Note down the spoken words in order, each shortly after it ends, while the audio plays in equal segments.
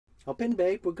Hop in,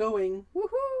 babe, we're going.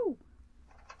 Woohoo!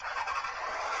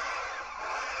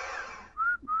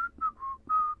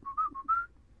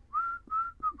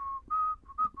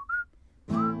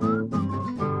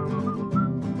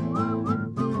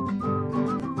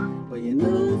 Well, you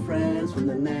know, friends from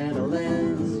the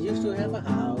Netherlands used to have a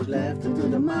house left into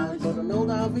the mouse, but an old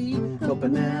RV called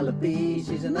Penelope.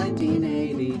 She's in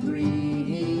 1983.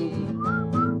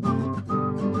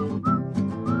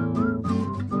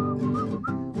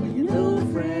 Well, you know,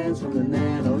 friends from the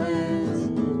Netherlands,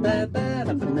 bad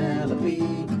Penelope.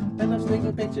 Pen loves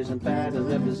taking pictures and Pat has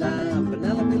left design.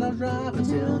 Penelope loves driving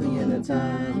till the end of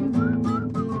time.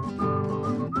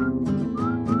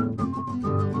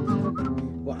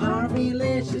 Well,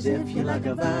 RV-licious, if you like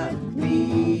a vibe,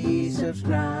 please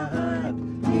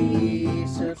subscribe,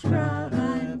 please subscribe.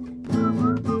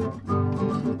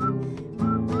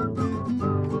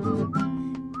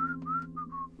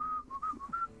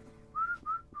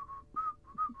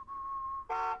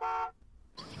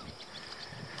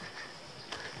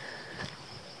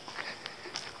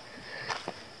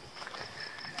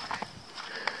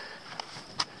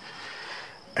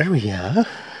 Area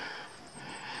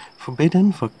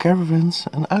forbidden for caravans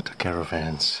and auto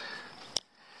caravans.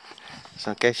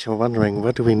 So in case you're wondering,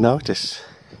 what do we notice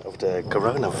of the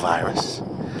coronavirus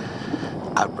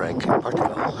outbreak in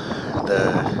Portugal?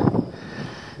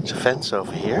 There's a fence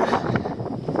over here,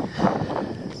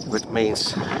 which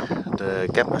means the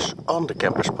campers on the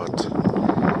camper spot,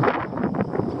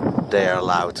 they are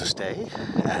allowed to stay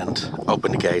and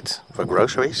open the gate for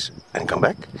groceries and come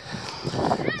back.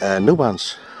 New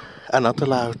ones are not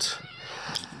allowed.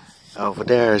 Over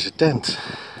there is a tent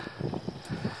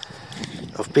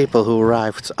of people who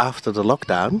arrived after the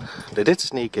lockdown. They did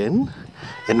sneak in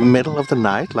the middle of the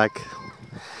night like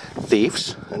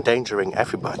thieves, endangering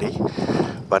everybody.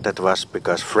 But that was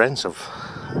because friends of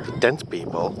the tent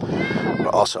people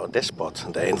were also on this spot.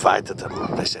 They invited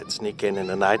them. They said, sneak in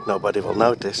the night, nobody will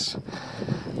notice.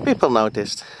 People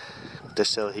noticed. They're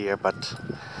still here, but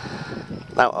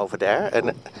now over there.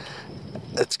 And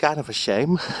it's kind of a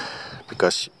shame,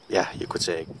 because yeah, you could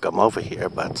say come over here,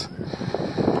 but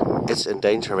it's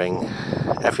endangering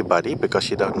everybody because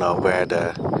you don't know where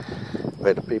the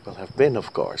people have been,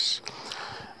 of course.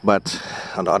 But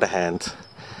on the other hand,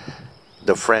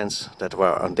 the friends that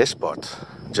were on this spot,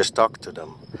 just talk to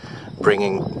them,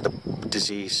 bringing the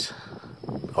disease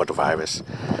or the virus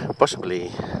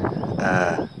possibly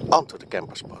onto the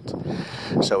camper spot.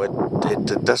 So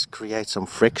it does create some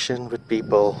friction with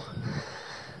people.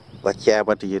 But yeah,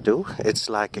 what do you do? It's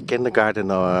like a kindergarten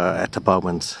at the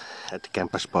moment at the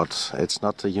camper spot. It's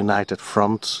not a united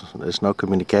front, there's no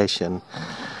communication.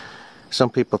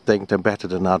 Some people think they're better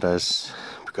than others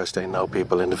because they know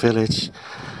people in the village.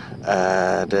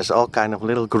 There's all kind of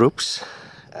little groups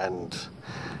and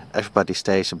everybody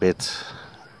stays a bit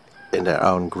in their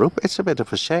own group. It's a bit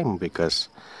of a shame because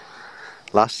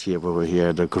last year we were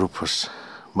here, the group was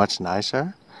much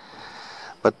nicer.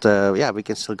 But yeah, we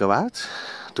can still go out,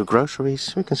 do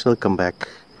groceries, we can still come back.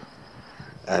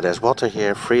 There's water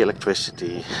here, free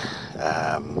electricity.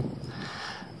 And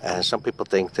some people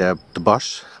think they're the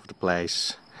boss of the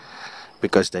place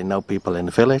because they know people in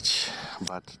the village.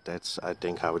 But that's, I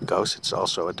think, how it goes. It's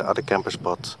also at the other camper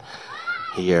spot.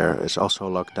 Here is also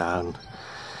locked down.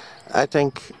 I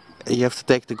think you have to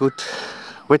take the good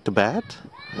with the bad.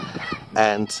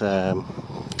 And so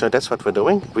that's what we're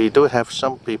doing. We do have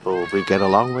some people we get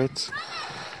along with.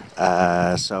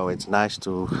 So it's nice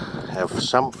to have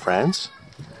some friends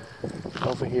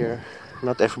over here.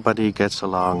 Not everybody gets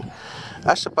along.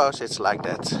 I suppose it's like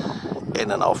that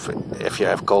in an office. If you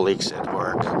have colleagues at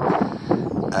work,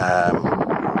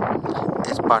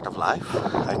 it's part of life,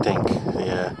 I think.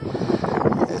 Yeah,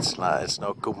 it's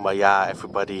no kumbaya,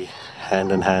 everybody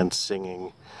hand in hand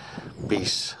singing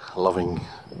peace, loving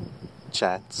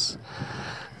chants.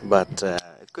 But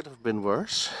it could have been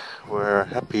worse. We're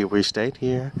happy we stayed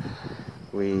here.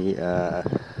 We've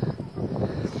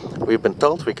been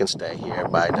told we can stay here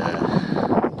by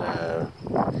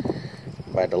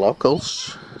the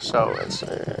locals. So it's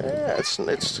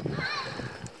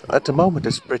at the moment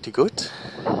it's pretty good.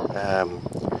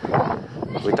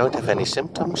 We don't have any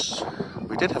symptoms.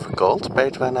 We did have a cold,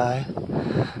 Peter and I,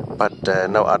 but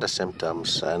no other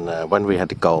symptoms. And when we had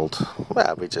the cold,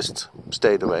 well, we just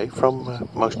stayed away from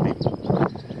most people.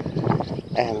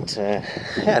 And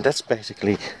yeah, that's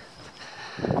basically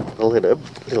a little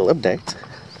update.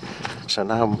 So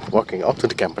now I'm walking up to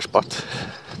the camper spot,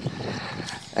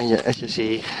 and as you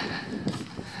see,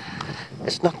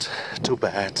 it's not too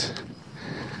bad.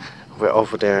 We're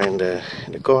over there in the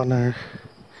corner.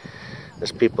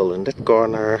 There's people in that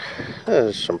corner,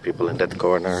 some people in that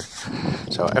corner.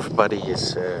 So everybody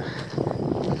is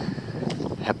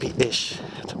happy-ish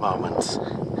at the moment.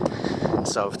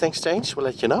 So if things change, we'll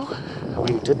let you know.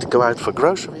 We did go out for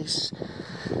groceries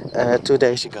 2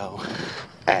 days ago,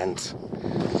 and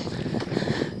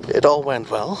it all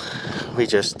went well. We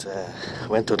just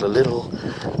went to the little...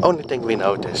 Only thing we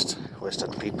noticed was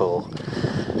that people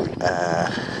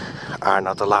are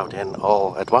not allowed in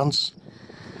all at once.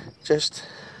 Just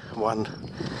one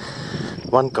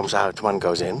comes out, one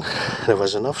goes in. There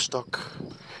was enough stock,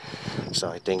 so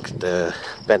I think the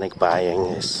panic buying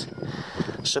is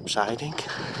subsiding.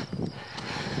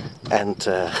 And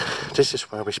this is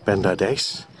where we spend our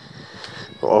days.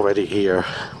 We're already here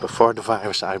before the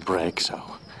virus outbreak, so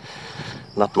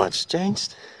not much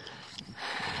changed.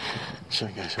 Show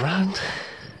you guys around.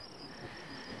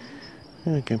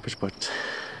 Camper spot.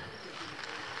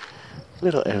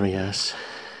 Little areas.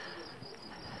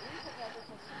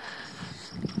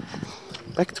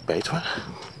 Back to Petra.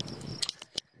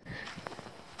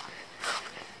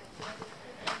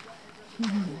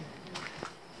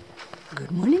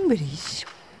 Good morning, buddies.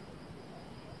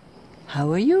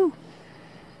 How are you?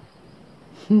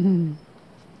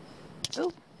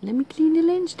 Oh, let me clean the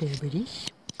lens there, buddies.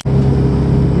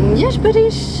 Yes,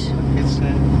 buddies. It's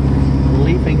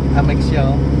leaving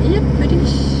Amexial. Yep,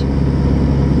 buddies.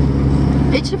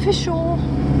 It's official.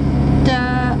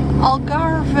 The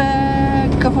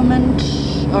Algarve government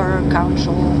or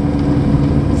council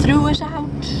threw us out.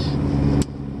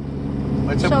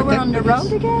 What's up So with we're that, on the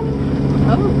buddies? road again.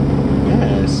 Oh,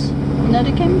 Yes.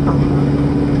 another camper.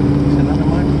 It's another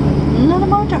motorhome. Another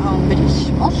motorhome, but it's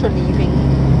also leaving.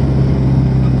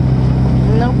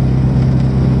 No,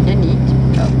 they need.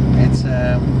 It's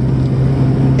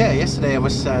yeah. Yesterday I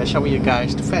was showing you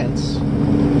guys the fence,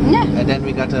 Yeah, and then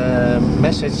we got a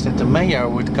message that the mayor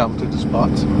would come to the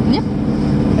spot. yep,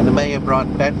 And the mayor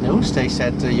brought bad news. They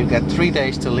said you get 3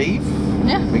 days to leave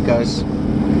yeah. because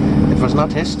it was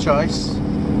not his choice,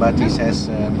 but he says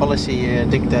policy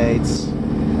dictates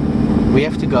we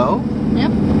have to go,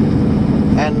 Yep.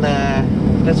 and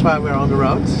that's why we're on the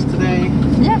road today.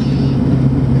 Yes.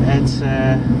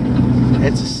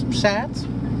 It's sad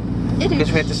It because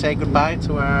is. we had to say goodbye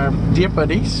to our dear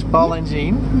buddies Paul and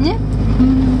Jean. Yeah.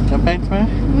 And Petra.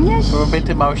 Yes. We're a bit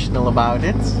emotional about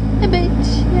it. A bit.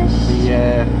 Yes.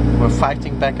 We were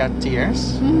fighting back our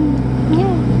tears.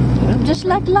 Yeah. Just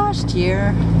like last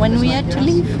year when Just we like had to last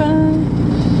leave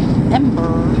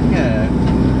Ember. Yeah.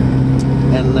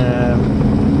 And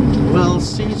we'll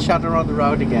see each other on the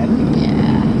road again.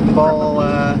 Yeah.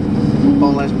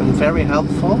 Paul has been very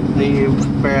helpful. He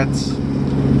prepared,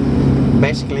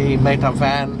 basically made our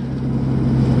van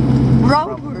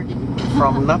Roadworthy.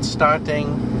 from not starting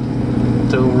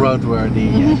to roadworthy.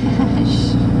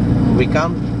 Yes. We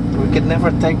could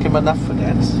never thank him enough for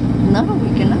that. No, we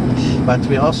cannot. But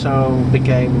we also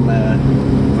became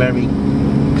very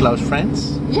close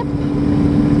friends, Yep.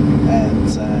 and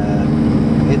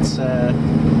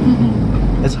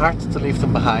it's hard to leave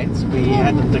them behind. We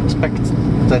hadn't expected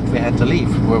that we had to leave.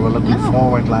 We were looking No.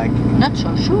 forward, like Not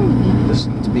so soon. just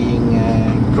being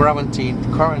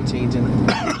quarantined in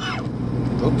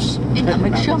oops. In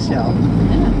Amexial. Amexial.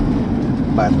 Yeah.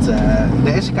 But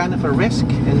there is kind of a risk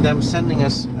in them sending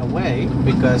us away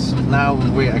because now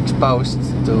we're exposed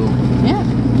to. Yeah.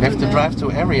 We have to drive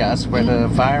to areas where the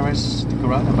virus, the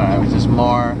coronavirus, is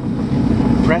more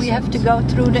present. We have to go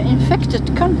through the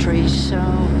infected countries, so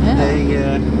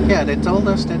yeah. They told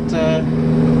us that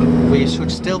we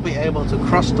should still be able to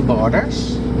cross the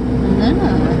borders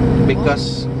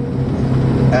because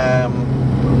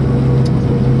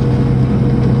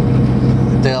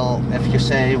if you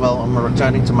say, well, I'm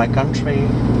returning to my country,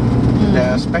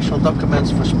 there are special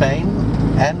documents for Spain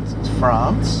and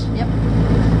France. Yep.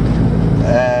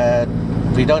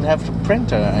 We don't have the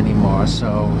printer anymore,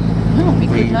 so No, we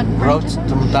we could not print wrote it out.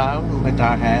 them down with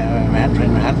our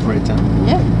handwritten,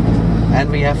 Yeah. and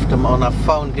we have them on our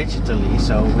phone digitally,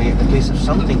 so we at least have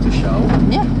something to show.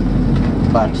 Yeah.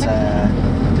 But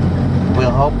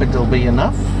we'll hope it'll be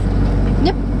enough.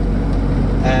 Yep.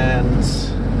 And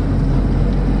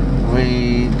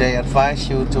they advise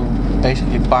you to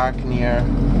basically park near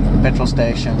petrol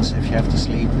stations if you have to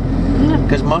sleep,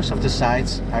 because most of the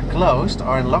sites are closed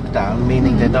or in lockdown,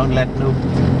 meaning they don't let new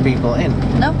people in.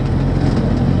 No.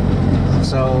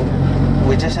 So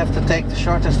we just have to take the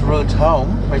shortest route home,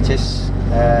 which is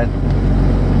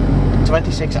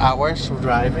 26 hours of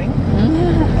driving,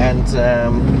 and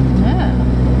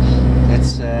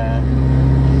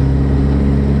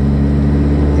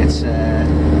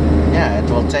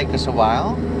will take us a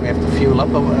while. We have to fuel up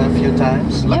a few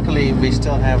times. Yep. Luckily, we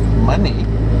still have money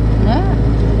Yeah.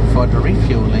 for the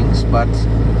refuelings, but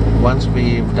once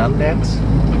we've done that,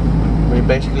 we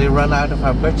basically run out of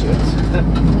our budget.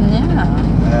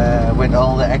 Yeah. With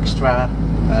all the extra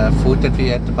food that we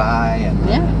had to buy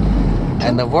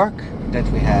and the work that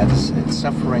we had, it's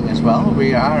suffering as well.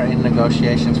 We are in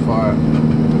negotiations for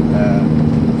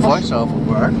voiceover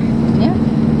work. Yeah.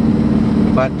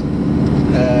 But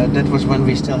that was when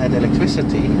we still had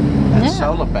electricity and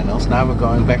solar panels. Now we're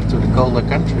going back to the colder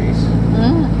countries,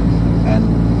 and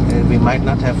we might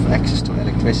not have access to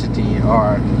electricity,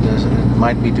 or it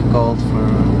might be too cold for.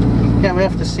 Yeah, we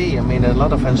have to see. I mean, a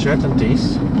lot of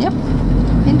uncertainties. Yep.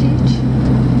 Indeed.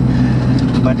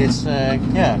 But it's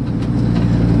yeah,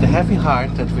 the heavy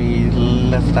heart that we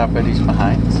left our buddies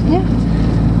behind. Yeah.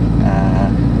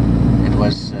 It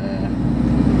was.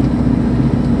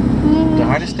 The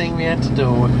hardest thing we had to do,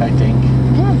 I think.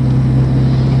 Yeah.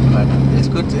 But it's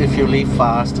good if you leave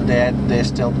fast. They're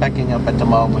still packing up at the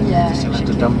moment. Yeah, They still have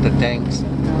to exactly. dump the tanks.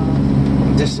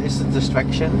 This is a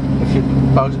distraction. If you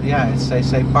pause, they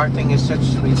say parting is such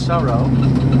sweet sorrow,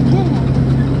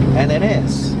 Yeah. and it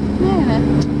is. Yeah.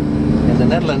 In the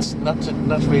Netherlands,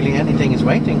 not really anything is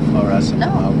waiting for us at the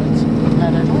moment.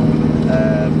 Not at all.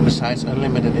 Besides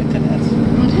unlimited internet.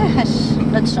 Yes,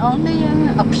 that's only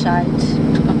upside.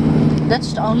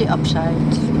 That's the only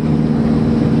upside.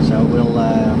 So we'll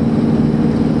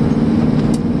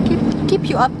Keep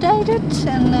you updated,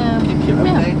 and keep you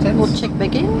updated. Yeah, we'll check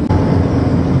back in.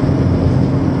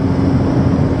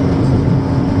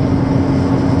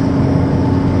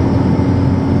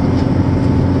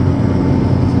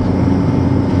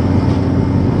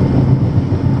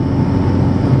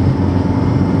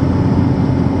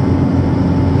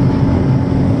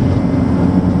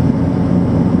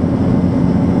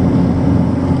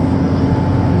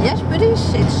 Yes,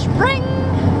 buddies, it's spring,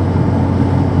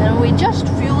 and we just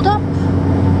fueled up,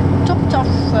 topped off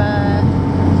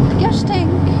the gas tank.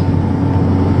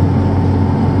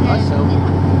 Awesome. Yeah,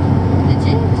 that's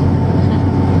it.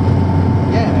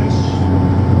 Yes.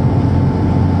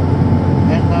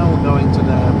 And now we're going to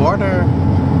the border.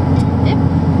 Yep,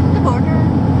 the border.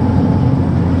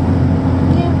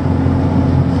 Yeah.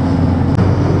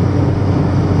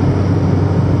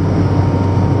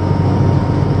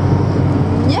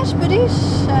 Yes,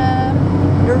 buddies,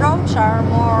 the roads are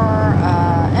more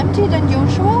empty than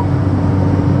usual.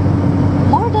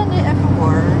 More than they ever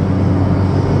were.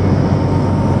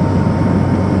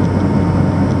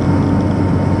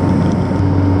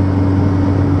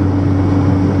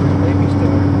 Baby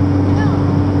store. Yeah,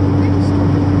 maybe so.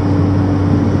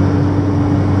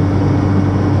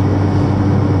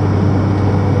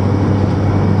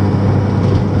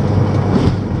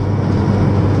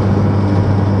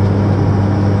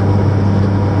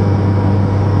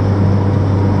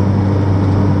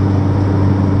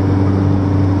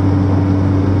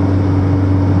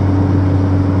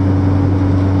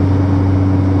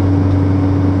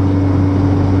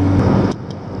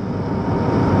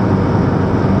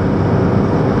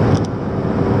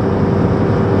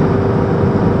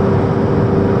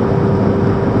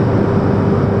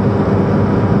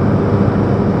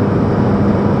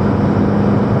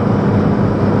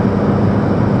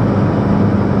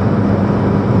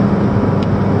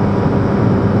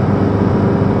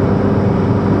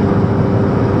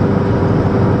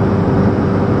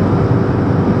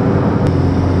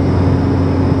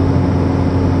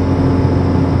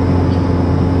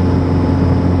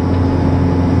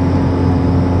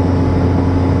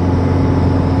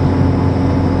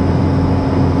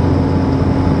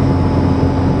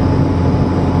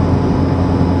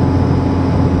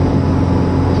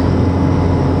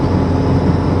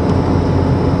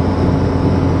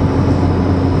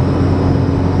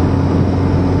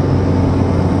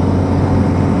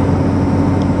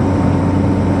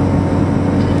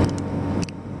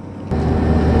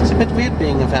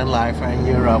 Being a Vanlifer in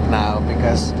Europe now,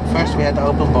 because first we had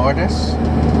open borders,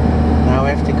 now we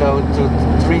have to go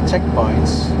to 3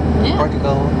 checkpoints. Yeah.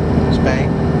 Portugal,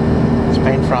 Spain,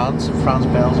 France,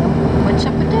 Belgium, What's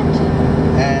up with that?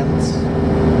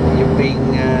 and you're being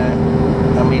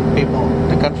I mean,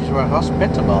 the countries were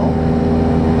hospitable,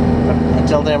 but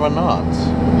until they were not.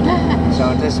 So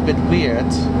it is a bit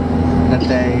weird that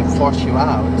they force you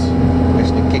out,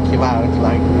 basically kick you out,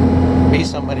 like be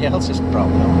somebody else's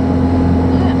problem.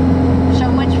 Yeah.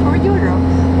 So much for Europe.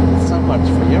 So much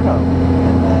for Europe,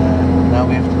 and now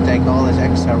we have to take all this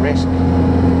extra risk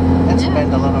and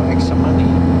spend a lot of extra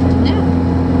money Yeah.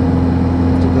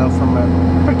 to go from a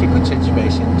pretty good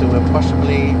situation to a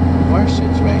possibly worse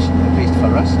situation. At least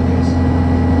for us it is.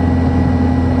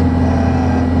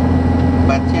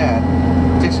 But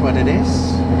yeah, this is what it is.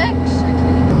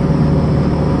 Exactly.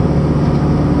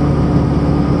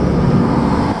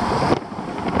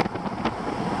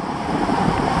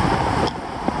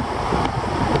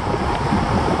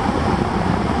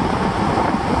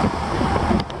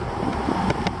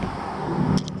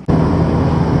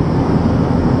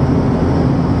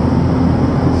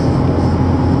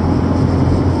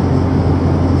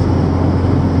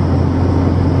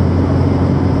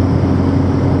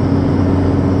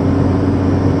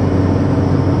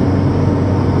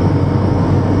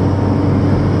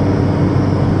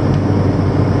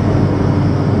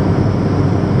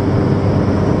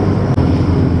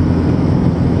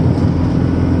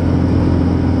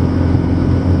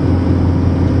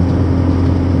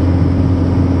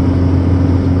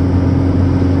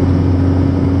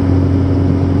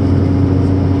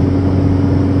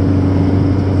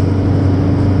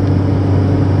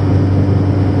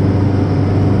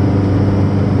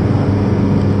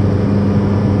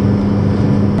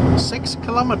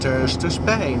 Kilometers to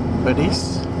Spain,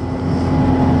 buddies.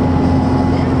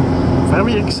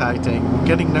 Very exciting. I'm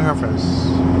getting nervous.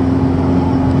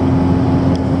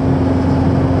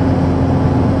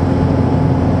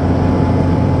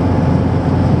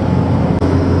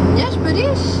 Yes,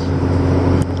 buddies.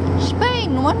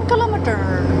 Spain, 1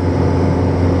 kilometer.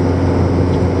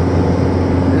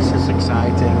 This is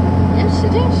exciting. Yes,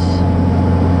 it is.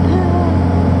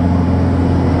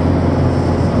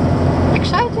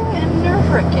 Exciting and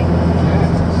nerve-wracking.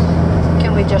 Yes.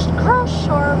 Can we just cross,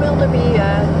 or will there be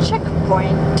a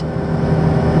checkpoint?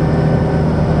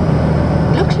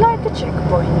 Looks like a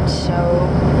checkpoint, so,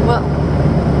 well.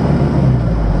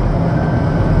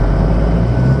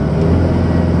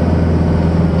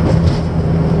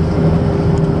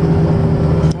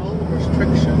 Control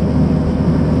restriction.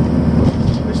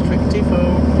 Restrictivo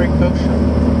precaution.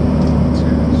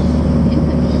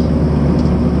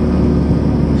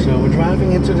 So we're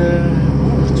driving into the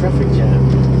traffic jam.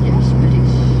 Yes,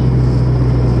 buddies.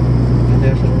 And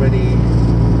there's already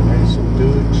some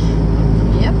dudes.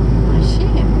 Yep, I see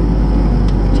him.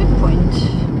 Checkpoint.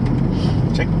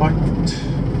 Checkpoint.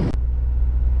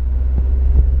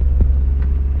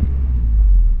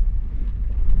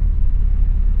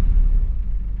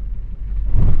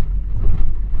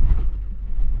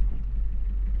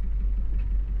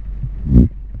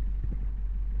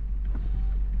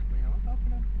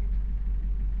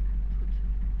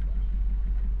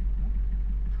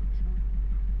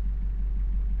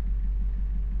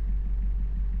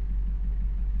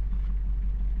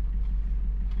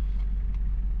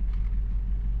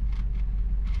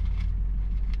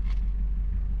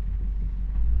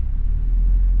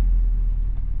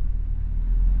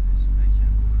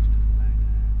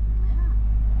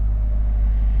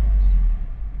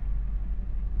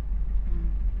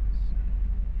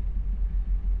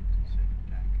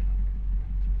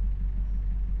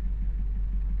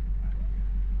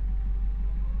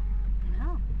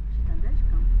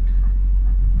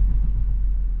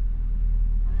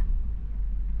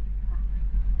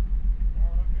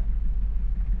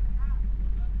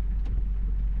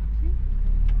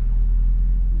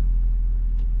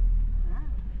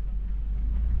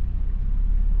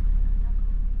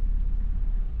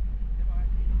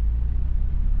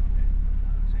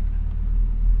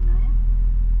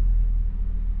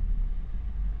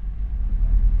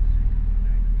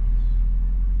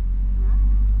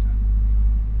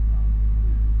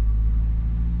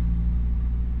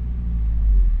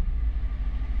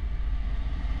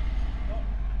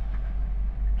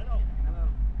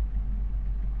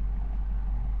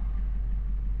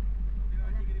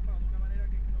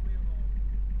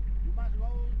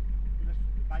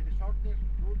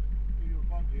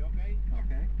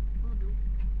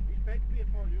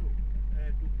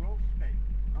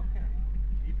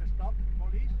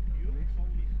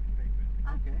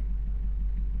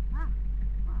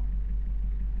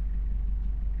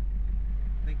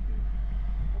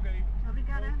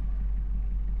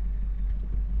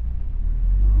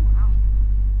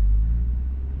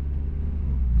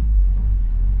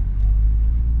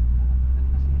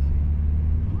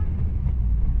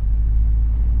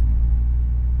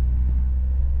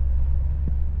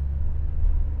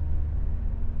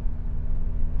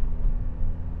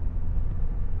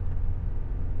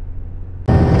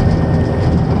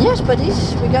 Yes,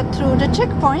 buddies, we got through the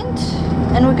checkpoint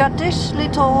and we got this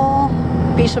little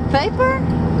piece of paper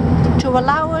to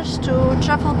allow us to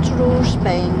travel through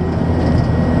Spain.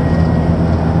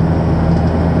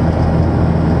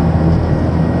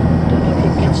 Don't know if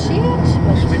you can see it,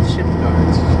 but... Spaceship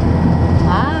cards.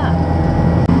 Ah.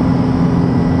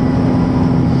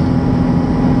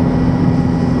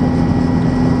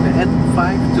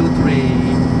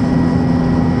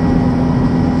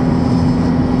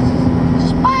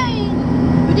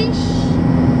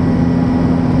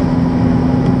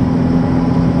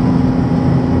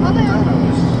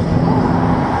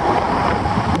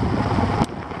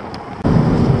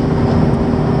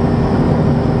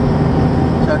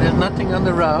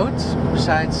 road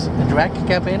besides a drag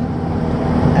cabin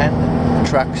and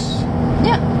trucks.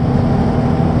 Yeah.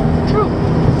 True.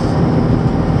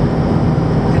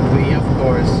 And we, of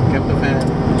course, Campervan.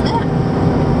 Yeah.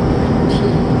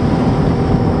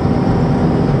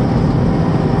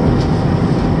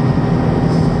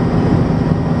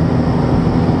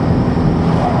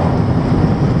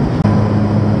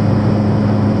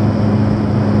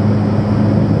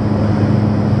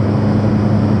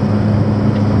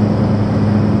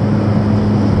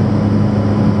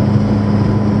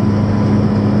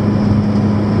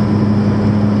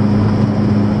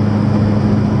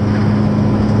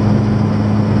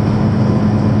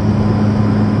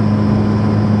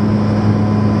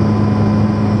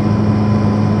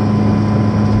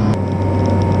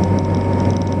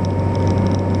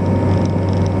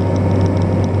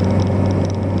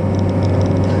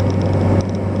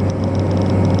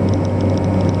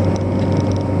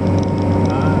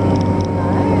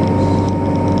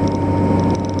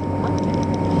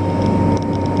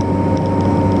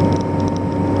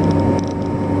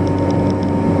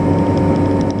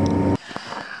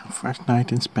 First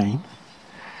night in Spain.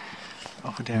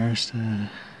 Over there is the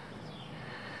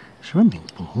swimming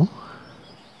pool,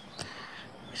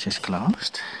 which is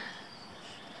closed.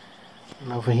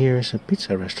 And over here is a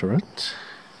pizza restaurant.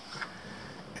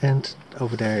 And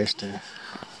over there is the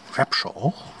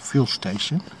Repsol fuel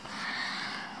station.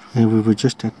 And we were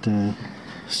just at the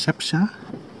Cepsa.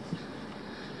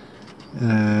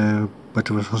 But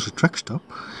there was also a truck stop.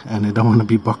 And I don't want to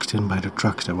be boxed in by the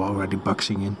trucks. They were already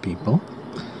boxing in people.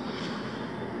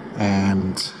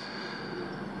 And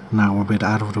now we're a bit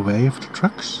out of the way of the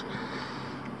trucks.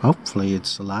 Hopefully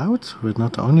it's allowed. We're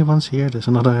not the only ones here. There's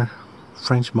another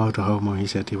French motorhomer. He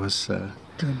said he was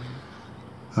German.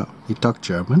 Oh, he talked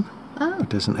German. Oh. But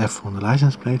there's an F on the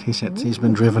license plate. He said he's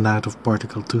been driven out of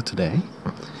Portugal too today.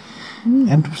 Mm.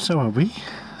 And so are we.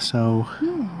 So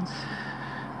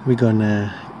we're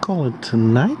gonna call it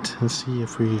tonight and see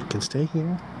if we can stay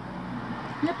here.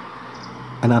 Yep.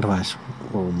 And otherwise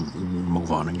we'll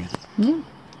move on again. Yeah.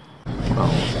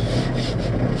 Well,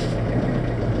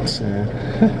 it's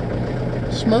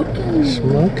Smoking.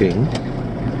 smoking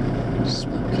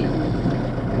Smoking.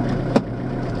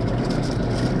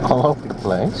 all over the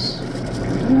place.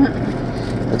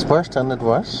 It's worse than it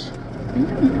was.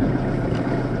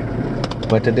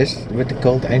 But it is with the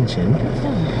cold engine.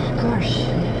 Oh, of course.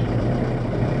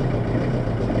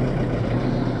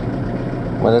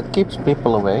 But it keeps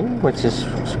people away, which is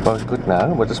I suppose good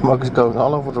now, but the smoke is going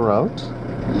all over the road.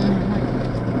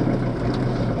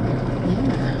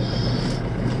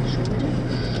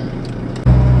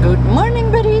 Good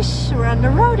morning, buddies. We're on the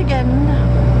road again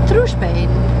through Spain.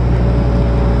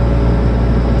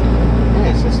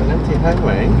 Yes, it's an empty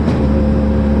highway.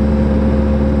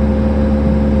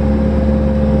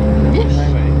 Yes.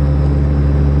 Highway.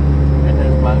 And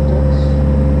there's mountains.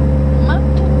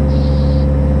 Mountains.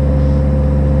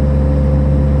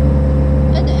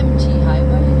 And empty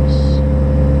highways.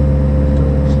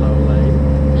 Slow lane.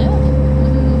 Yeah.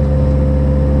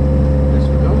 Yes,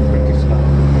 we're going pretty slow.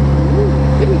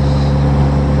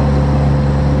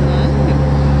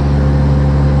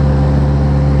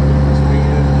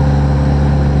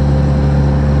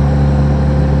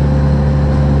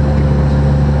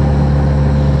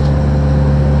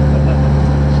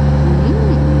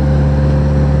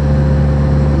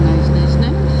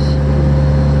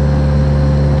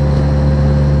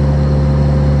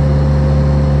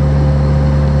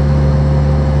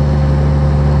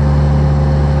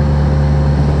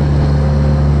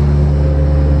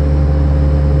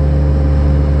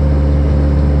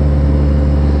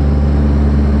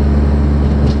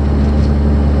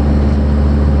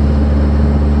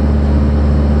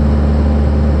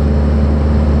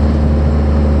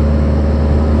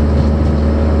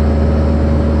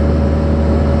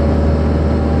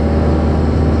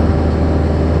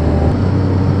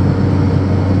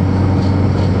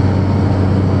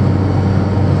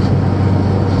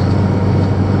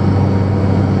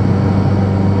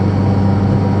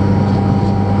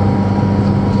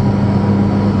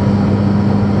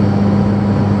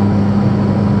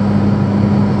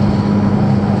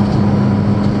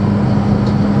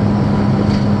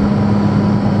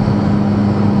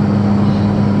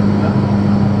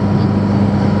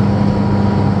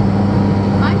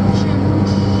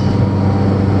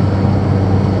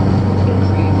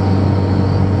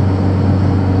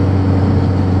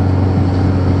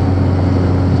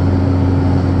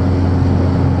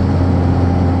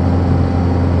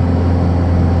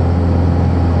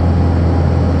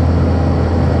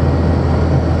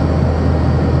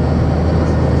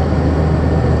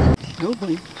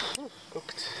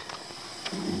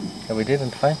 And we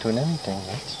didn't find anything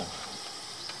yet, so.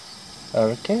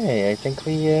 Okay, I think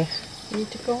we need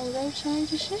to call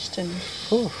roadside assistance.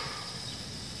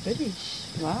 Goodies.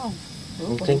 Wow. I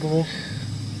think we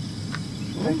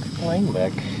take the plane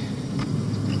back.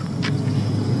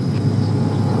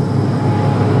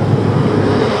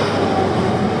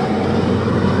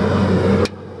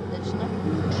 That's not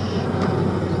good.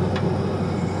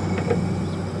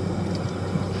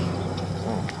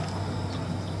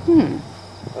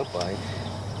 Oh boy.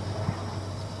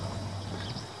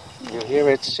 You hear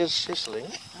it sizzling?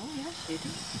 Oh yes, it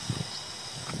is.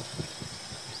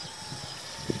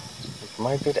 It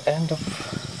might be the end of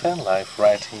Vanlife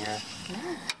right here,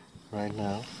 right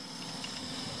now.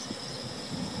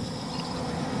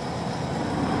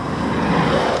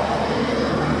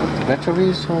 The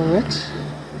batteries are wet.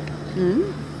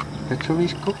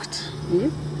 Batteries cooked.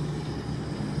 Yep.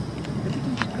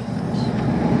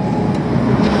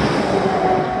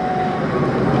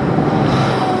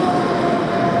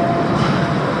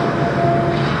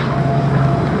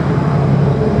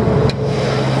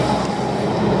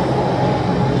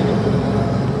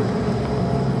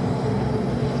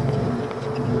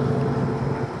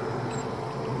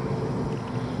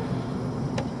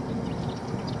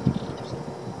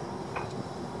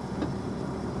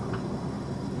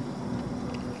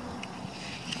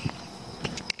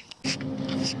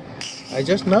 I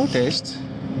just noticed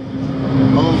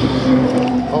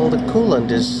all the coolant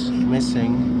is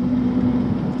missing.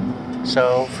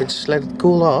 So if we just let it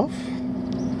cool off,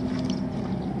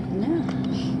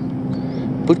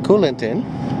 put coolant in,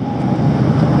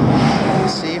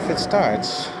 and see if it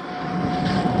starts.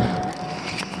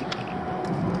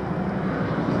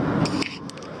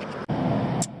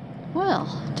 Well,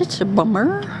 that's a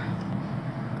bummer.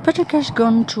 Patrick has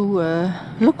gone to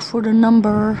look for the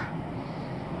number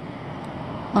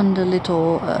on the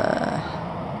little,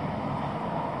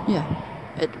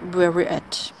 where we're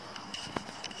at.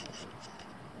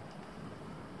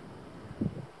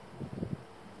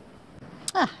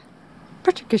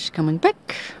 Patrick is coming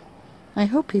back. I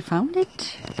hope he found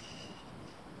it.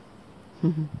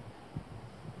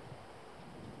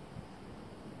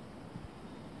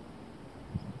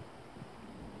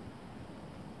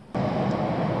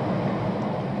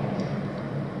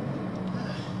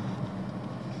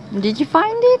 Did you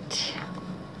find it?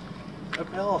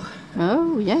 Uphill.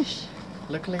 Oh, yes.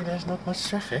 Luckily there's not much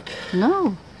traffic.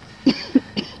 No.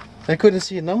 I couldn't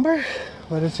see a number,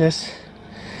 but it says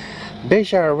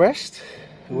Bejar West.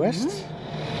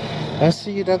 I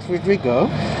see that Rodrigo.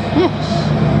 Yes.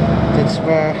 That's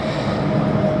where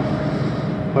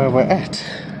we're at.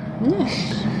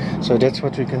 Yes. So that's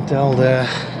what we can tell the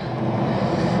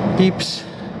peeps.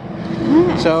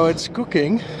 Yes. So it's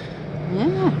cooking.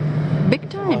 Yeah. Big At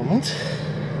the time. moment.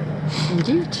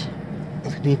 Indeed. We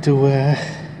need to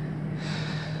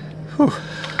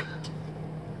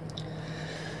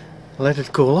let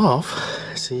it cool off.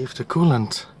 See if the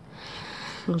coolant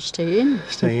We'll stay in.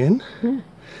 Yeah.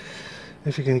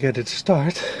 If you can get it to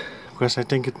start, because I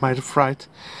think it might have fried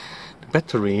the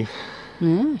battery.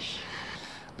 Yes.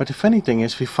 But the funny thing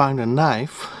is, we found a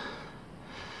knife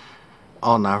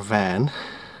on our van,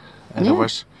 and there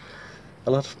was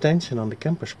a lot of tension on the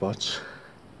camper spots.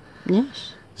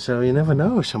 Yes. So you never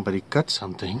know if somebody cut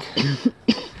something.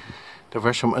 There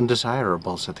were some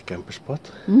undesirables at the camper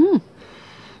spot.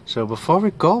 So before we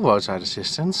call roadside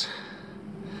assistance,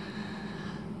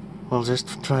 we'll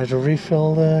just try to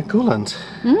refill the coolant.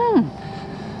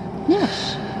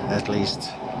 Yes. At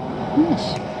least.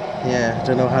 Yes. Yeah, I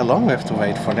don't know how long we have to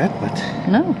wait for that, but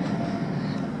No.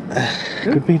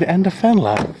 could be the end of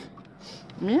Vanlife.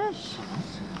 Yes.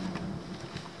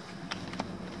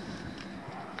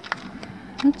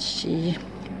 Let's see.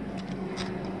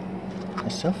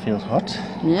 It still feels hot.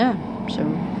 Yeah. So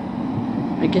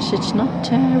I guess it's not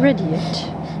ready yet.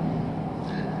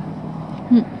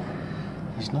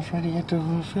 It's not ready yet to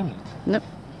refill it. No.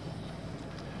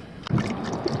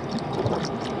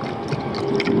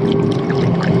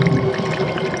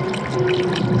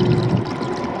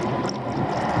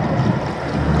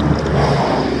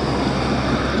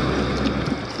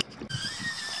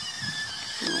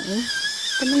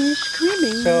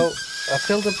 So I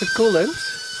filled up the coolant,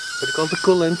 but the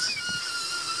coolant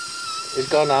is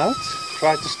gone out.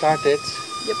 Tried to start it.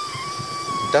 Yep.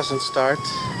 Doesn't start.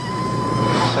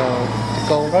 So to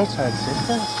call roadside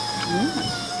assistance.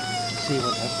 See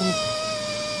what happens.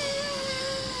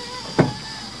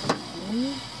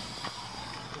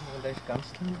 Deze kant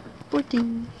staan.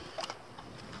 14.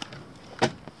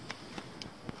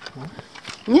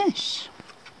 Yes.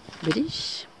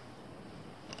 Goodies.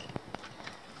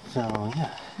 So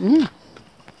yeah. Yeah.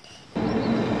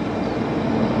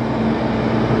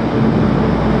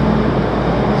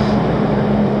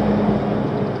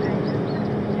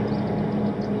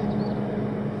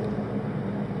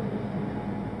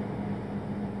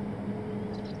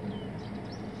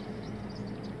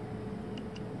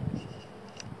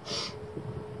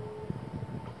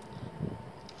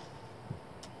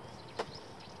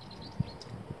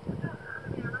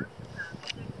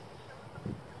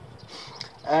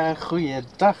 Ja,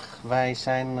 goeiedag. Wij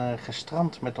zijn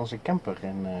gestrand met onze camper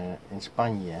in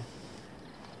Spanje.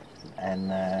 En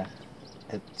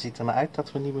het ziet er nou uit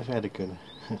dat we niet meer verder kunnen.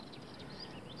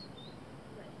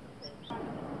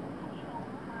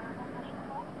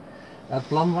 Het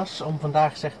plan was om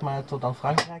vandaag zeg maar tot aan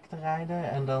Frankrijk te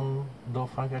rijden en dan door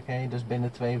Frankrijk heen, dus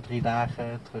binnen 2 of 3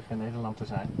 dagen terug in Nederland te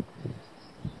zijn.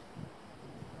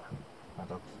 Maar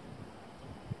dat,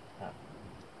 ja.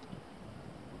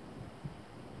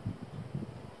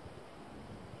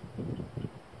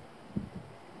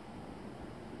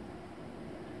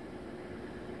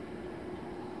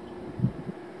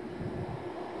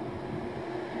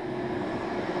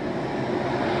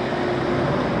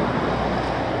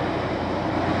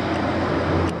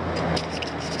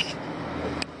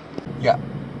 Ja,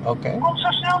 oké. Komt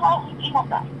zo snel mogelijk iemand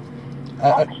bij.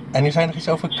 En u zei nog iets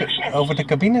over de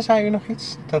cabine, zei u nog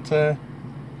iets?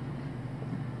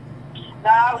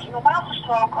 Nou, normaal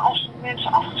gesproken, als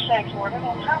mensen afgesleept worden,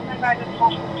 dan gaan we bij de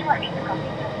transporteur in de cabine.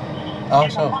 Oh,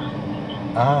 zo.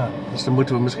 Dus dan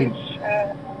moeten we misschien... Dus,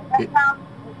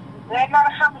 nee, maar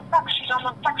dan gaan de taxi dan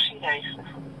een taxi regelen.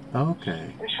 Oké.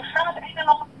 Dus we gaan het een en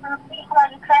ander regelen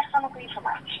en u krijgt dan ook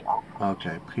informatie over.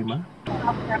 Oké, prima.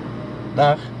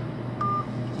 Dag.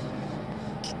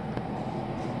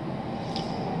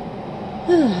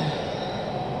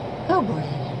 Oh boy.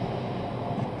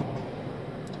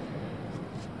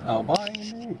 Oh boy,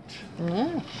 indeed.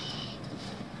 Yeah.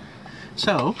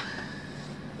 So,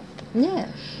 Yes.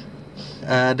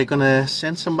 they're gonna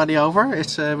send somebody over.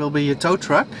 It will be a tow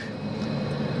truck.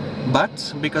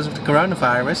 But because of the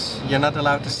coronavirus, you're not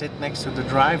allowed to sit next to the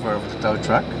driver of the tow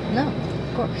truck. No,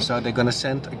 of course. So they're gonna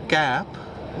send a cab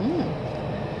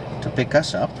to pick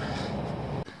us up.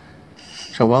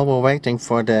 So while we're waiting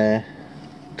for the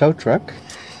tow truck,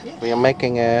 we are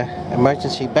making a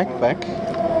emergency backpack.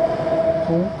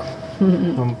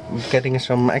 I'm getting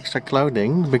some extra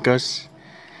clothing because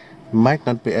we might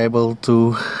not be able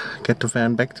to get the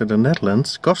van back to the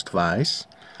Netherlands cost-wise.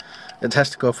 It has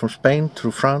to go from Spain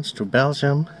through France to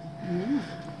Belgium.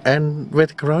 And with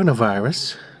the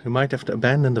coronavirus, we might have to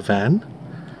abandon the van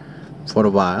for a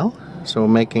while. So we're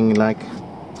making like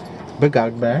bug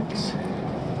out bags.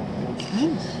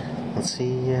 Nice. Let's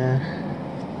see,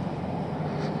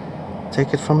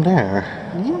 take it from there.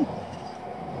 Yeah.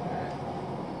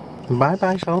 Bye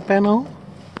bye solar panel.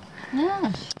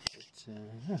 Yes.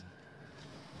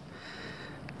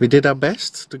 We did our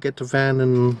best to get the van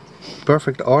in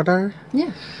perfect order.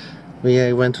 Yeah.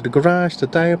 We went to the garage, the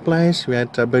tire place. We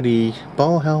had our buddy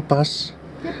Paul help us.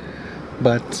 Yep.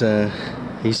 But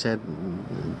he said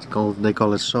they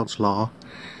call it Sod's Law.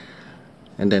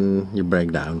 And then you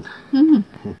break down.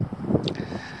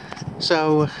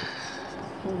 So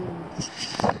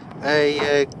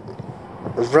a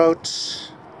road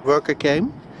worker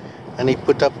came and he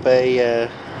put up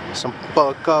some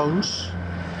cones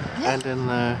and then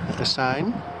a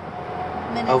sign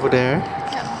over there.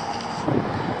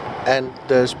 Yeah. And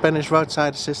the Spanish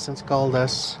roadside assistants called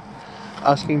us,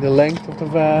 asking the length of the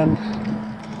van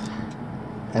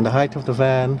and the height of the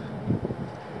van,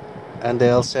 and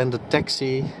they'll send a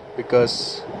taxi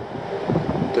because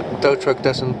the tow truck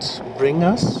doesn't bring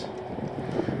us.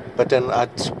 But then I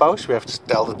suppose we have to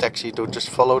tell the taxi to just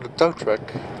follow the tow truck.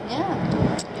 Yeah.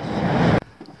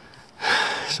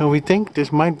 So we think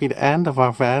this might be the end of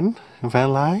our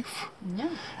Vanlife. Yeah.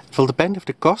 It will depend if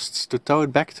the costs to tow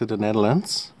it back to the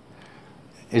Netherlands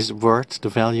is worth the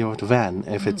value of the van.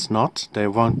 If it's not, they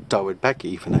won't tow it back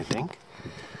even, I think.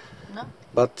 No.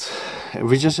 But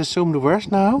we just assume the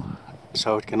worst now,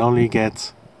 so it can only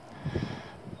get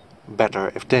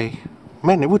better if they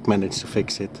would manage to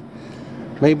fix it.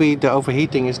 Maybe the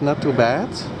overheating is not too bad,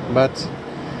 but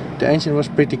the engine was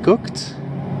pretty cooked.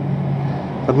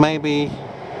 But maybe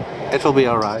it will be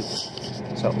alright.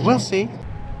 So we'll see.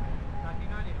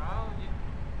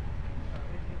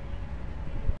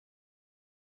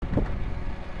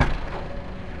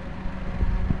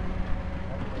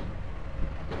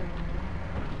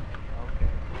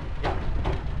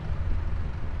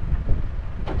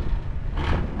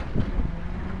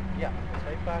 Ja, de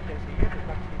zweepwagen is hier, de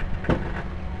taxi.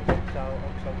 Dus het zou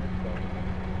ook zo moeten komen.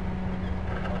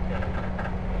 Oké.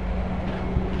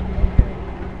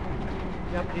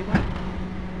 Ja, prima.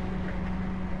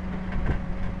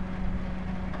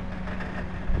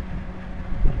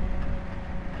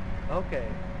 Oké,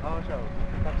 oh zo.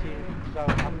 De taxi zou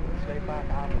achter de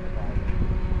zweepwagen aan moeten rijden.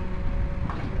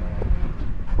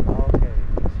 Oké,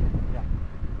 ja.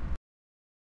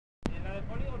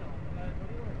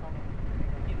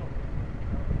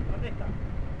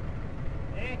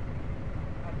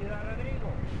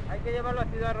 Hay que llevarlo a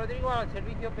Ciudad Rodrigo al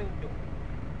servicio Peugeot.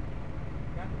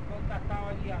 Estaba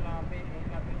allí en la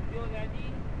pensión de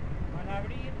allí, van a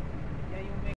abrir y hay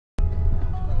un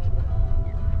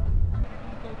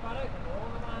para eso, luego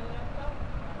no más adelantado.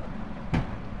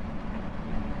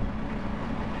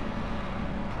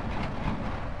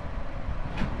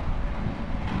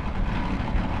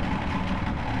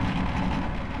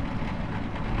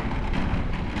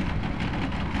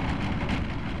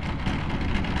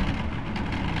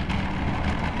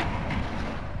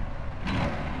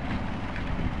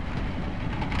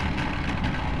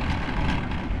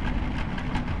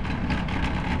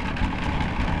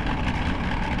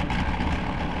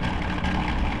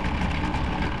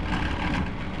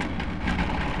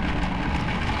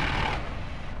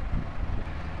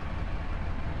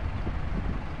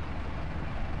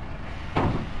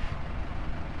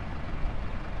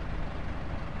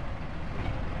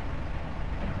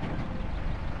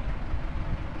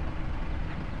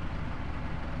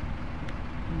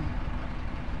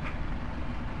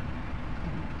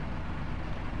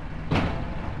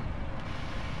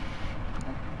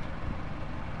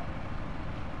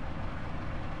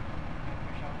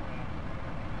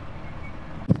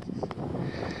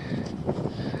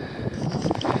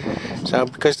 So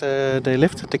because they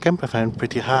lifted the campervan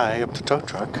pretty high up the tow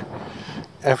truck,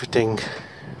 everything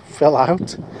fell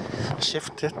out,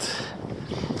 shifted,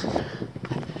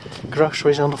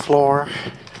 groceries on the floor.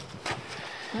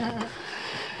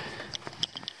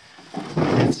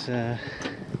 It's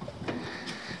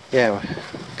yeah, we're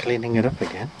cleaning it up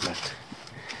again, but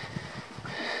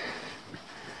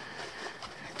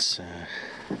it's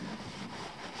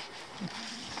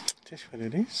it is what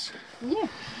it is. Yeah.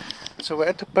 So we're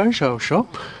at the Peugeot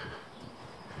shop.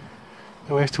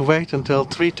 And we have to wait until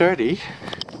 3:30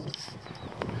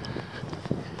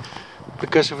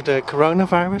 because of the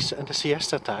coronavirus, and the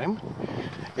siesta time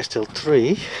is till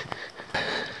 3.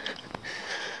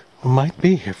 We might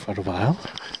be here for a while.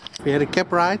 We had a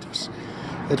cab ride.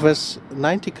 It was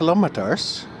 90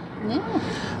 kilometers. Yeah.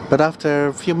 But after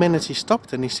a few minutes he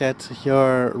stopped and he said,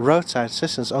 your roadside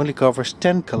assistance only covers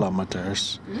 10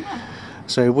 kilometers. Yeah.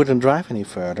 So he wouldn't drive any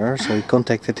further, so he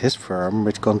contacted his firm,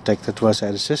 which contacted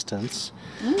roadside assistance.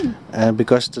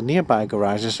 Because the nearby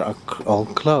garages are all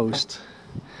closed.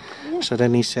 Yeah. So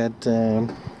then he said,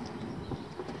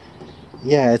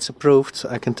 yeah, it's approved,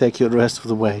 I can take you the rest of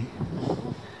the way.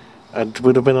 It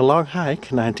would have been a long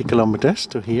hike, 90 kilometers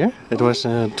to here. It was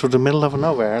through the middle of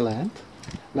nowhere land.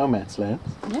 No man's land.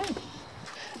 Yeah.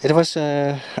 It was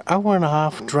an hour and a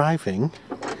half driving,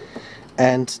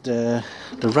 and the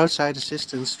roadside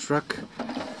assistance truck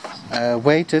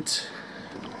waited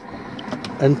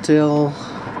until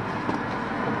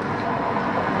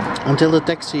the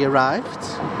taxi arrived,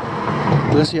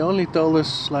 because he only told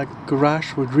us like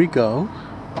Garage Rodrigo,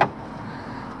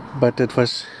 but it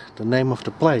was the name of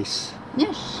the place.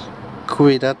 Yes.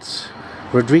 Cuidad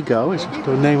Rodrigo is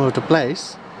the name of the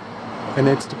place, and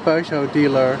it's the Peugeot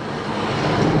dealer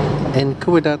in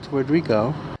Cuidad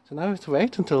Rodrigo. So now we have to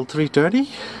wait until 3:30.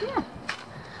 Yeah.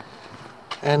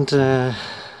 And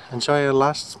enjoy your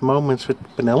last moments with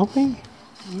Penelope.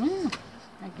 Yeah,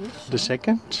 I guess so. The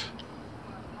second.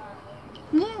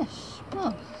 Yes,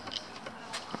 well,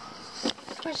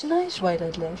 it was nice while I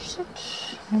left it.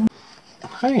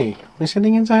 Hey, we're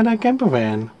sitting inside our camper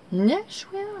van. Yes,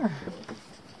 we are.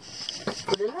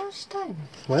 For the last time.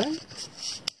 What?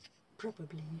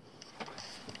 Probably.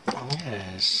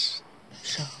 Yes.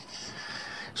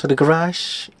 So the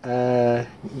garage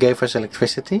gave us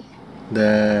electricity.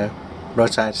 The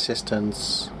roadside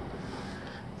assistance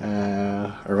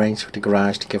arranged with the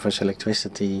garage to give us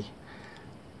electricity,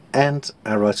 and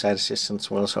our roadside assistance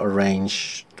will also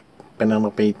arrange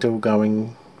Penelope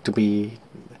going to be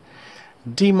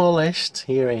demolished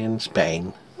here in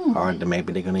Spain. Or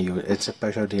maybe they're gonna use it's a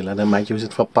Peugeot dealer, they might use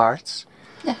it for parts.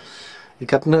 Yes. It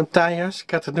got new tires,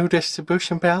 got a new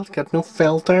distribution belt, got new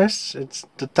filters.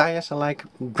 The tires are like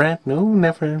brand new,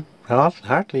 never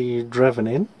hardly driven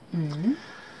in.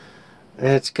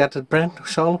 It's got a brand new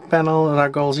solar panel and our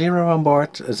Goal Zero on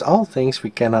board. It's all things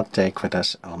we cannot take with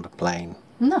us on the plane.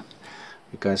 No.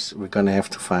 Because we're gonna have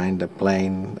to find a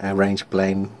plane, arrange a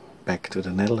plane back to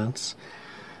the Netherlands,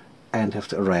 and have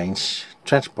to arrange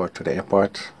transport to the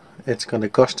airport. It's gonna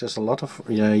cost us a lot of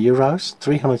euros,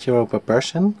 300 euro per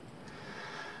person,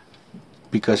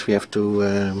 because we have to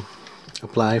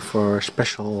apply for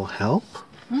special help.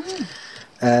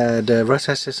 The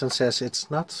roadside assistant says it's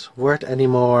not worth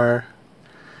anymore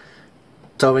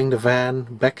towing the van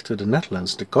back to the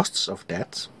Netherlands, the costs of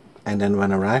that, and then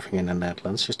when arriving in the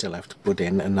Netherlands you still have to put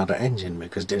in another engine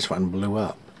because this one blew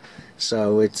up.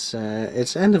 So it's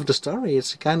end of the story.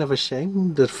 It's kind of a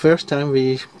shame. The first time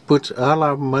we put all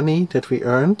our money that we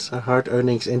earned, our hard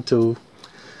earnings, into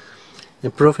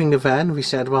improving the van, we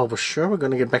said, well, we're sure we're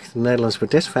going to get back to the Netherlands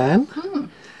with this van.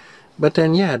 But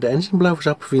then, yeah, the engine blows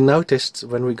up. We noticed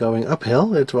when we're going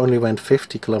uphill, it only went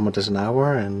 50 kilometers an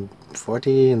hour and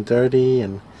 40 and 30.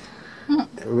 And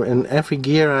in every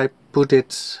gear I put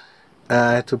it,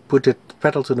 to put it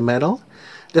pedal to the metal.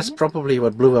 That's probably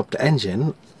what blew up the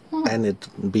engine, and it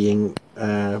being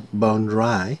bone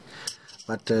dry.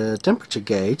 But the temperature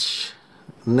gauge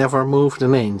never moved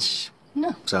an inch.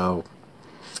 No. So,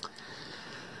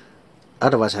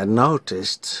 otherwise I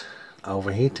noticed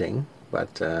overheating,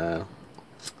 but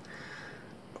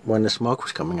when the smoke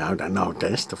was coming out I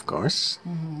noticed, of course.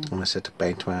 And I said to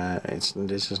Petra,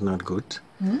 this is not good.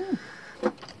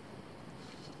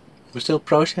 We're still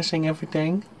processing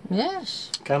everything.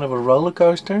 Yes. Kind of a roller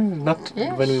coaster. Not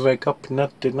Yes. when we wake up.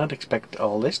 Did not expect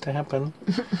all this to happen.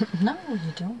 No,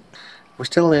 you don't. We're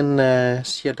still in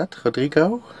Ciudad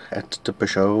Rodrigo at the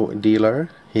Peugeot dealer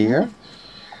here,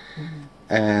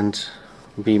 and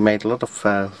we made a lot of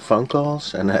phone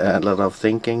calls and a lot of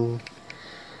thinking.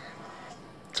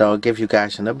 So I'll give you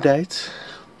guys an update.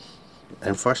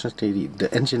 Unfortunately, the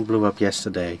engine blew up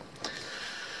yesterday.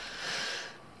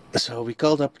 So we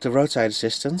called up the roadside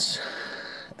assistance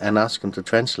and asked him to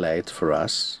translate for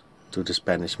us to the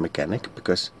Spanish mechanic,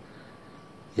 because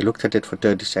he looked at it for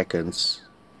 30 seconds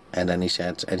and then he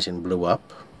said engine blew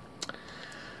up.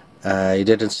 He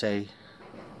didn't say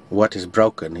what is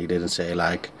broken. He didn't say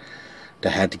like the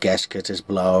head gasket is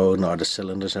blown or the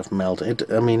cylinders have melted.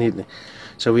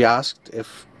 So we asked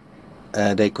if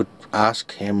they could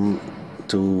ask him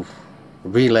to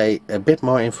relay a bit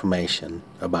more information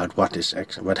about what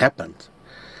happened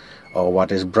or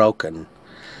what is broken,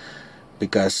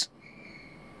 because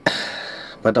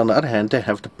but on the other hand they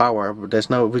have the power.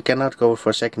 We cannot go for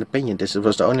a second opinion. This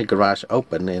was the only garage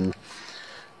open in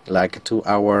like a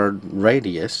 2-hour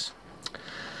radius.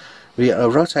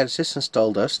 Roadside assistance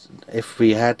told us if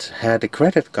we had a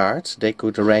credit card they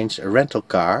could arrange a rental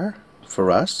car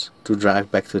for us to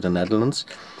drive back to the Netherlands,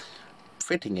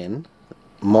 fitting in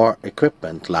more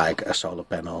equipment like solar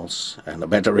panels and the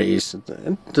batteries,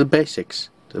 the basics,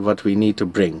 what we need to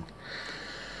bring.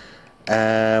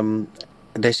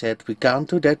 They said we can't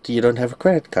do that, you don't have a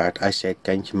credit card. I said,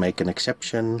 can't you make an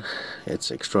exception?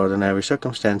 It's extraordinary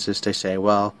circumstances. They say,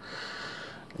 well,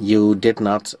 you did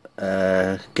not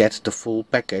get the full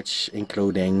package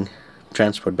including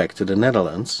transport back to the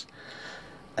Netherlands.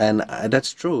 And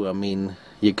that's true. I mean,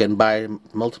 you can buy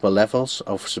multiple levels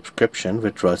of subscription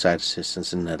with roadside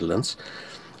assistance in the Netherlands.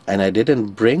 And I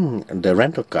didn't bring the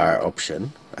rental car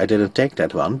option. I didn't take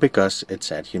that one because it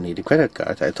said you need a credit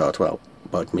card. I thought, well,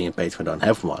 both me and Petra don't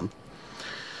have one.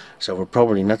 So we're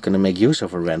probably not going to make use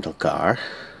of a rental car.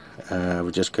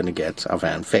 We're just going to get our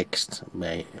van fixed.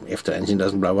 If the engine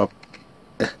doesn't blow up,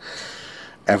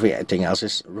 everything else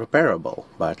is repairable.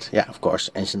 But yeah, of course,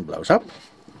 engine blows up.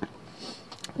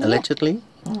 Allegedly.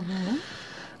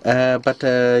 But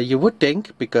you would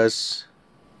think, because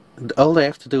all they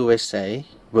have to do is say,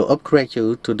 we'll upgrade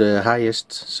you to the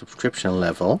highest subscription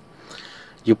level.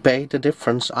 You pay the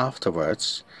difference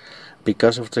afterwards.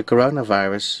 Because of the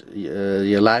coronavirus,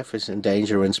 your life is in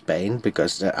danger in Spain,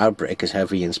 because the outbreak is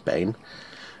heavy in Spain.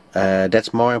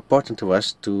 That's more important to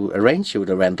us to arrange you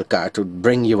the rental car to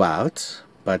bring you out.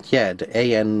 But yeah, the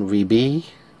ANWB,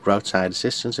 Roadside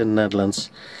Assistance in the Netherlands,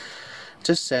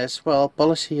 just says, well,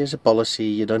 policy is a policy.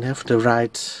 You don't have the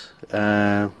right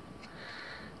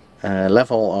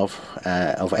level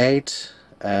of aid.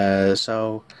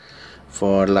 So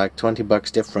for like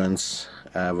 $20 difference,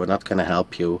 we're not going to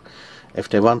help you. If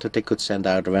they wanted, they could send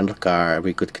out a rental car.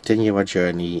 We could continue our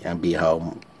journey and be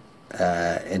home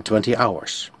in 20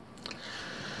 hours.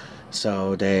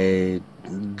 So they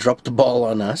dropped the ball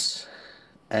on us.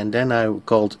 And then I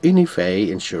called Unive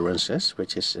Insurances,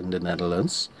 which is in the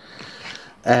Netherlands.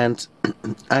 And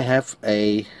I have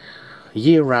a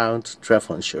year-round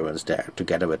travel insurance there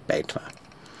together with Petra.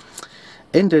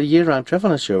 In the year-round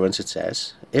travel insurance it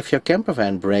says, if your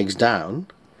campervan breaks down,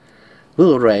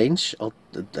 we'll arrange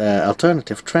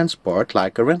alternative transport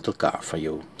like a rental car for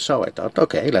you. So I thought,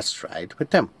 okay, let's try it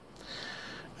with them.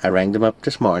 I rang them up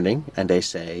this morning and they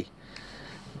say,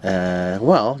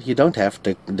 well, you don't have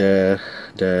the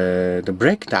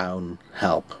breakdown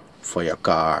help for your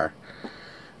car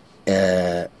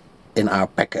in our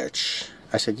package.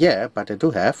 I said, yeah, but I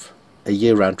do have a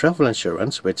year-round travel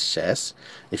insurance which says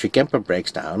if your camper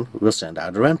breaks down, we'll send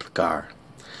out a rental car.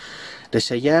 They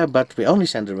say, yeah, but we only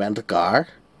send a rental car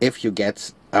if you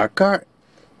get our car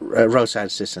roadside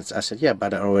assistance. I said, yeah,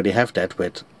 but I already have that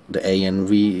with the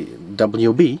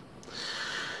ANVWB.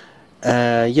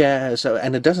 Yeah, so,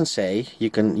 and it doesn't say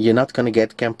you're not gonna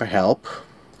get camper help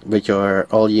with your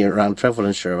all year round travel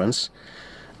insurance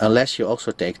unless you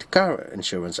also take the car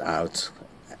insurance out.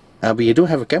 But you do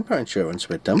have a camper insurance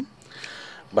with them,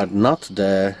 but not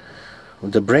the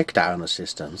breakdown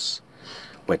assistance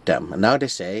with them. And now they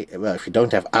say, well, if you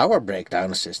don't have our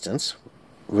breakdown assistance,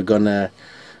 we're gonna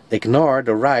ignore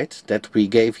the right that we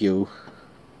gave you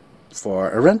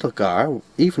for a rental car,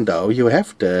 even though you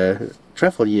have the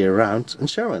travel year-round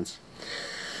insurance.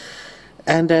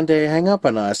 And then they hang up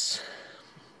on us.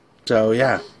 So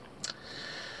yeah,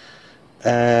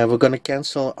 we're gonna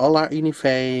cancel all our Unive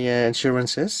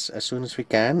insurances as soon as we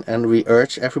can, and we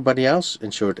urge everybody else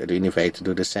insured at Unive to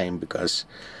do the same, because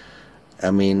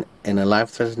I mean, in a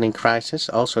life-threatening crisis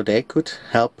also they could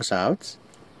help us out,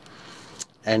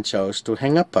 and chose to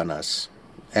hang up on us.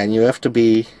 And you have to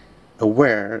be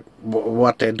aware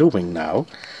what they're doing now,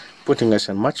 putting us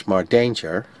in much more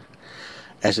danger,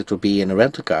 as it would be in a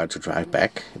rental car to drive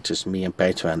back, just me and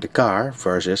Petra and the car,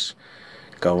 versus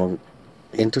going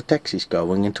into taxis,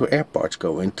 going into airports,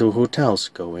 going to hotels,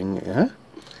 going,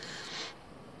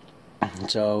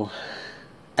 so,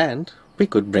 and we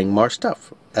could bring more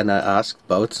stuff. And I asked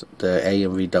both the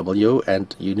AMVW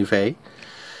and Unive,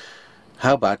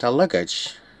 how about our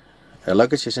luggage? Our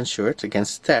luggage is insured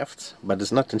against theft, but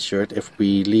it's not insured if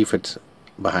we leave it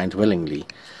behind willingly.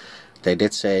 They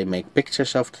did say make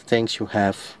pictures of the things you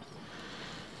have,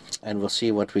 and we'll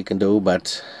see what we can do,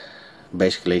 but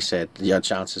basically said your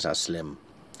chances are slim.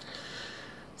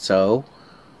 So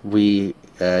we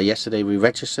yesterday we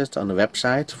registered on the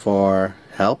website for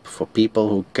help for people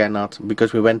who cannot,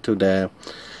 because we went to the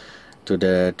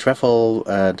travel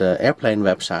the airplane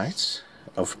websites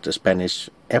of the Spanish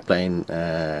airplane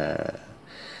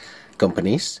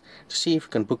companies to see if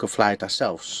we can book a flight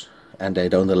ourselves, and they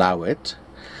don't allow it.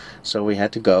 So we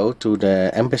had to go to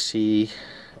the embassy,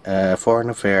 foreign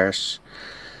affairs,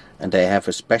 and they have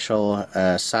a special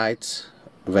site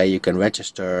where you can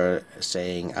register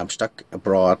saying, I'm stuck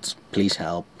abroad, please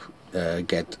help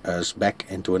get us back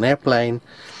into an airplane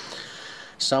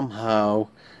somehow.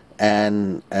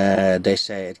 And they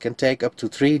say it can take up to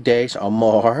 3 days or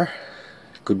more,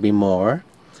 could be more,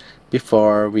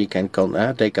 before we can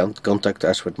they can contact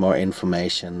us with more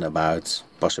information about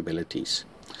possibilities.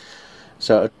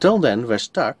 So until then we're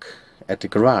stuck at the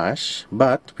garage,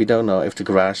 but we don't know if the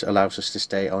garage allows us to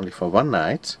stay only for 1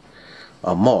 night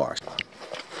or more.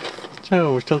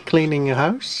 So we're still cleaning your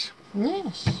house?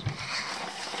 Yes.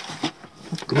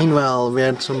 Meanwhile, we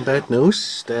had some bad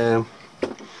news. The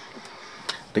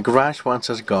garage wants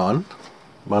us gone,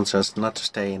 wants us not to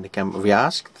stay in the camper. We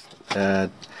asked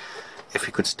if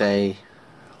we could stay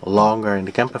longer in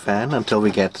the camper van until we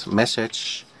get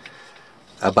message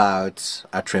about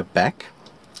our trip back,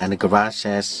 and the garage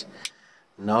says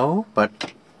no,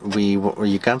 but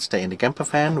you can't stay in the camper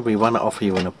van. We want to offer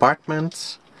you an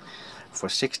apartment for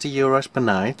 60 euros per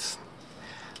night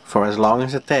for as long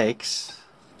as it takes,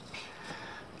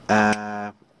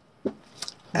 and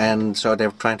so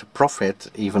they're trying to profit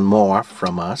even more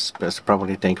from us, because they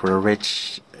probably think we're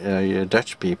rich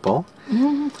Dutch people.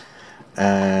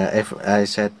 If I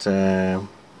said,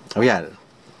 oh yeah,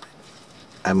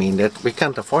 I mean that we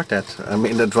can't afford that. I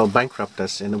mean that will bankrupt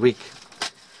us in a week.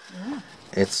 Yeah.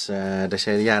 It's they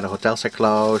say, yeah, the hotels are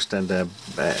closed and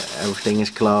everything is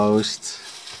closed.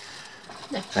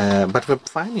 Yeah. But we're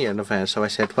fine here in the van. So I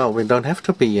said, well, we don't have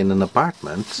to be in an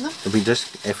apartment. No. We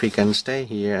just, if we can stay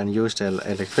here and use the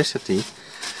electricity.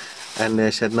 And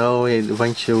they said, no, we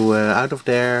want you out of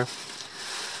there.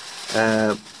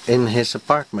 In his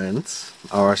apartment,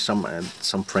 or some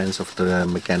friends of the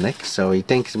mechanic, so he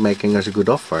thinks he's making us a good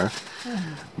offer.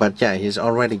 But yeah, he's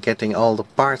already getting all the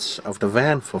parts of the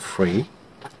van for free,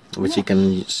 which he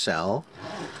can sell,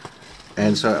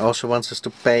 and so he also wants us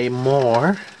to pay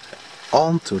more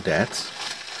onto that,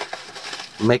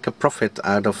 make a profit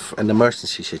out of an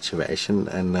emergency situation.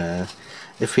 And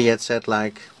if he had said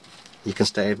like, you can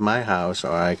stay at my house,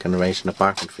 or I can arrange an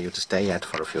apartment for you to stay at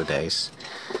for a few days,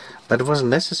 but it wasn't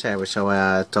necessary. So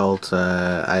I told,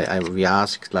 we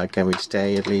asked, like, can we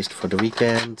stay at least for the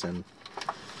weekend? And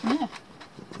yeah,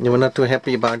 you were not too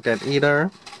happy about that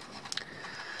either.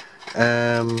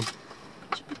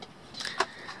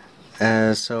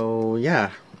 So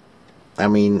yeah, I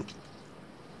mean,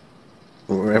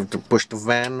 we have to push the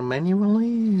van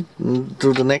manually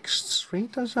to the next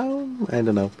street or so. I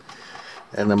don't know.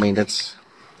 And I mean, that's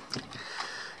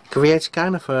creates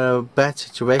kind of a bad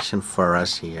situation for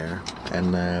us here,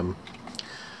 and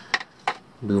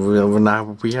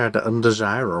Now we are the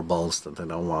undesirables that they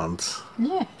don't want.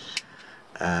 Yes.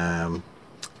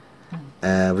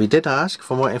 We did ask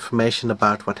for more information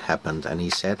about what happened, and he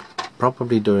said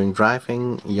probably during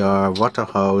driving your water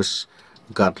hose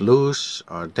got loose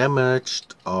or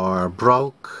damaged or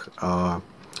broke,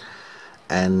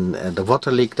 and the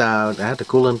water leaked out, the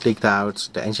coolant leaked out,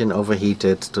 the engine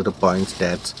overheated to the point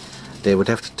that they would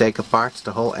have to take apart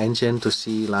the whole engine to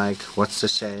see like what's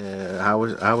the how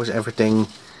is everything.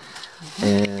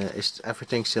 Is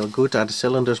everything still good? Are the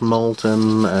cylinders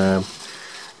molten?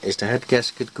 Is the head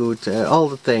gasket good? All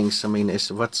the things. I mean,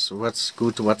 is what's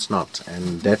good, what's not,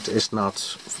 and that is not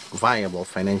viable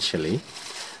financially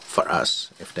for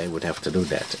us if they would have to do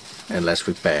that, unless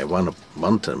we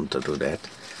want them to do that.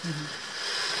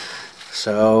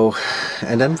 So,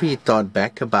 and then we thought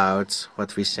back about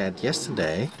what we said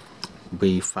yesterday.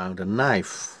 We found a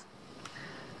knife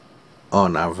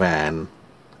on our van.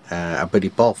 Our buddy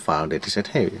Paul found it. He said,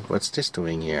 "Hey, what's this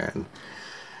doing here?"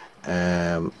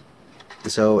 And,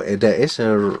 so there is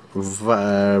a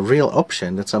real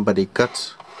option that somebody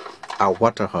cut our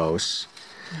water hose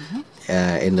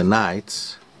in the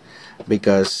night,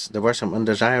 because there were some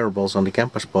undesirables on the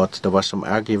camper spot. There was some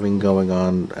arguing going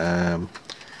on.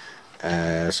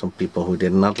 Some people who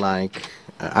did not like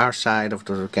our side of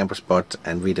the camper spot,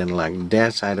 and we didn't like their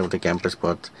side of the camper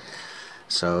spot.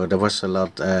 So there was a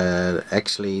lot.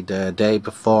 Actually, the day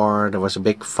before there was a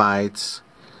big fight.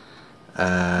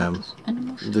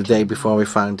 The day before we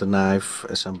found the knife,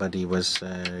 somebody was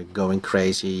going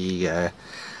crazy,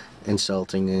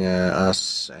 insulting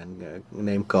us and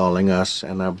name calling us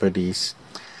and our buddies.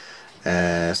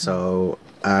 So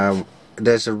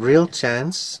there's a real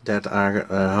chance that our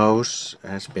hose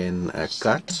has been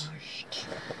cut,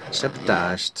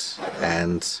 sabotaged,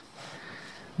 and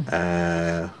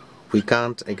we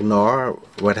can't ignore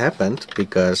what happened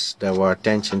because there were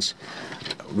tensions.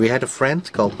 We had a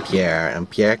friend called Pierre, and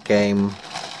Pierre came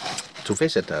to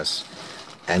visit us,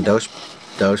 and those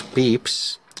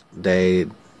peeps, they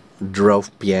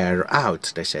drove Pierre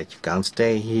out. They said, "You can't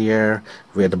stay here,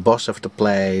 we're the boss of the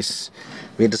place,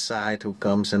 we decide who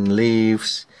comes and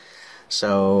leaves."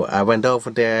 So I went over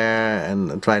there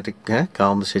and tried to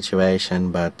calm the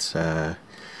situation, but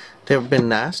they've been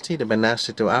nasty. They've been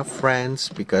nasty to our friends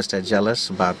because they're jealous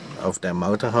of their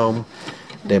motorhome.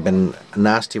 They've been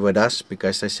nasty with us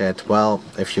because they said, "Well,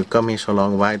 if you come here so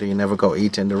long, why do you never go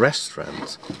eat in the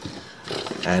restaurant?"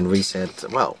 And we said,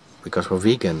 "Well, because we're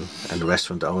vegan and the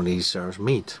restaurant only serves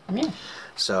meat." Yeah.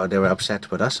 So they were upset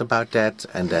with us about that,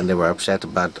 and then they were upset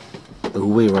about who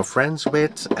we were friends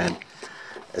with, and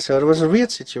so there was a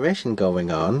weird situation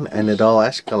going on, and it all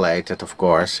escalated, of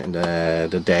course, in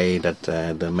the day that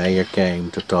the mayor came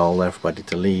to tell everybody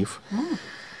to leave.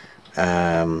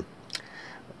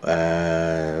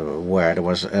 Where there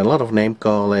was a lot of name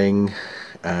calling.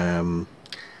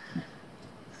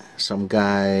 Some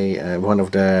guy, one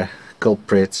of the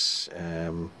culprits,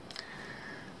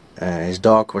 his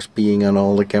dog was peeing on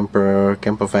all the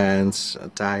camper vans,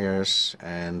 tires,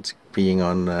 and peeing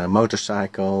on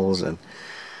motorcycles,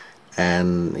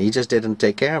 and he just didn't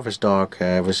take care of his dog.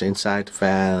 Was inside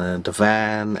the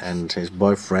van, and his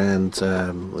boyfriend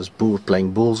was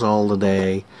playing bulls all the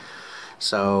day.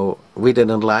 So we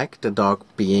didn't like the dog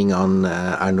peeing on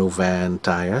our new van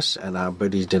tires, and our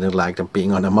buddies didn't like them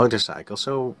peeing on a motorcycle.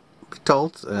 So we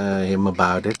told him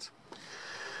about it,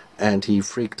 and he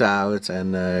freaked out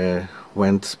and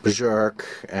went berserk.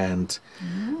 And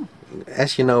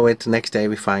as you know, the next day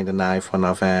we find a knife on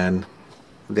our van.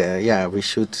 Yeah, we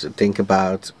should think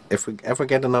about if we ever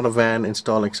get another van,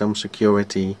 installing some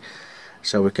security,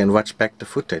 so we can watch back the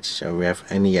footage, so we have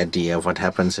any idea of what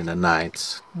happens in the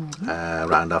night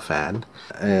around our van.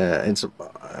 It's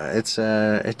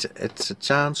a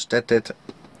chance that it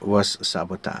was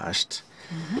sabotaged.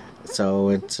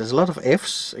 So there's a lot of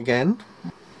ifs again.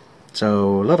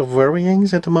 So a lot of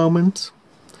worryings at the moment.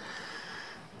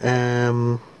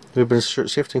 We've been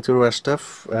shifting through our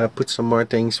stuff, put some more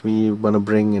things we want to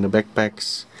bring in the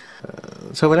backpacks.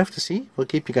 So we'll have to see. We'll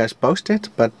keep you guys posted,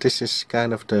 but this is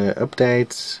kind of the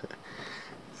update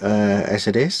as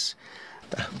it is.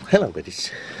 Hello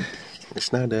buddies.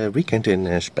 It's now the weekend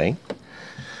in Spain,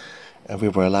 and we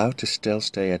were allowed to still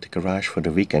stay at the garage for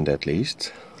the weekend at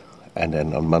least, and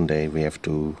then on Monday we have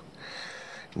to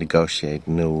negotiate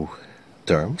new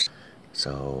terms.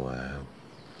 So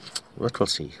what we'll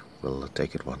see. We'll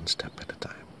take it one step at a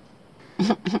time.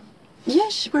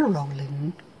 Yes, we're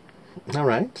rolling.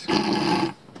 Alright.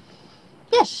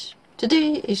 Yes,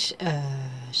 today is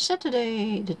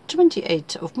Saturday, the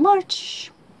 28th of March.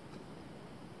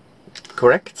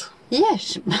 Correct?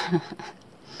 Yes.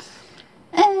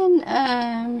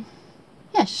 And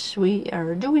yes, we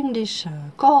are doing this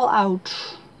call out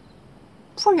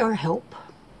for your help.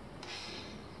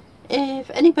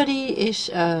 If anybody is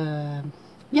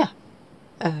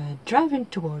driving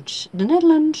towards the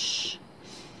Netherlands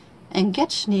and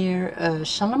gets near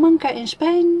Salamanca in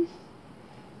Spain,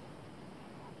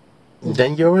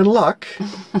 then you're in luck,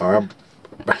 or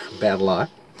bad luck.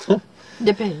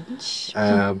 depends.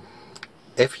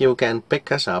 If you can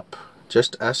pick us up,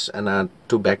 just us and our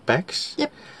 2 backpacks,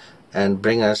 Yep. and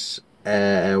bring us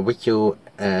with you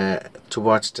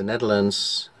towards the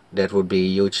Netherlands, that would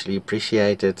be hugely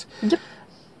appreciated. Yep.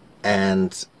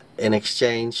 And in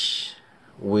exchange,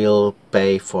 we'll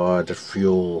pay for the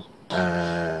fuel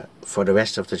for the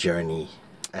rest of the journey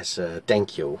as a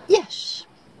thank you. Yes,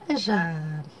 as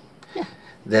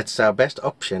That's our best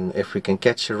option if we can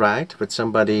catch a ride with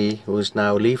somebody who's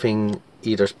now leaving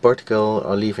either Portugal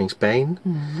or leaving Spain.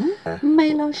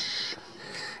 mail us.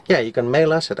 Yeah, you can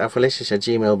mail us at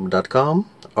avalicious@gmail.com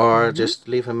or just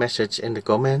leave a message in the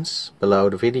comments below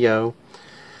the video.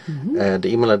 The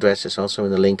email address is also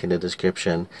in the link in the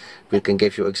description. We can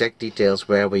give you exact details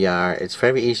where we are. It's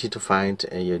very easy to find.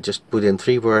 You just put in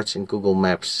 3 words in Google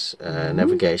Maps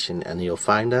navigation and you'll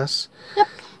find us. Yep.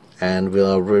 And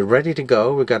we're ready to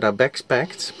go. We got our bags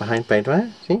packed behind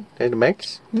Pedro. See, there are the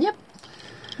bags. Yep.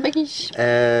 Baggies.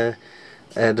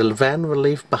 The van will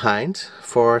leave behind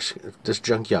for this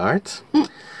junkyard.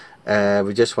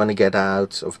 We just want to get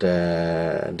out of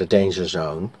the danger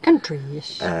zone. Country,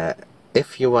 yes.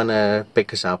 If you want to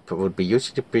pick us up, it would be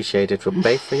hugely appreciated. We'll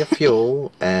pay for your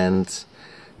fuel and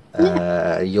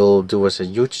you'll do us a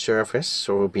huge service,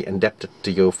 so we'll be indebted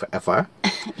to you forever.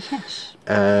 Yes.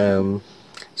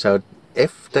 So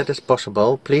if that is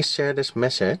possible, please share this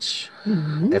message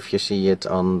if you see it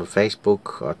on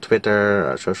Facebook or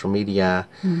Twitter or social media,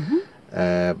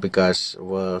 because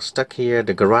we're stuck here.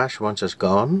 The garage wants us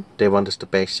gone. They want us to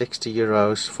pay 60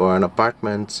 euros for an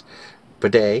apartment per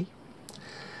day,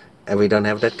 and we don't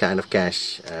have that kind of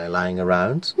cash lying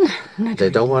around. They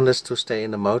don't want us to stay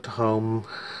in the motorhome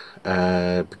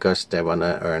because they want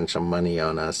to earn some money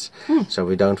on us. So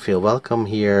we don't feel welcome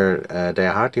here. They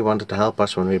hardly wanted to help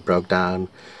us when we broke down.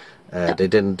 They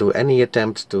didn't do any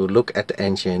attempt to look at the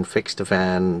engine, fix the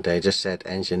van. They just said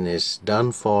engine is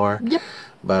done for. Yep.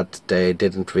 But they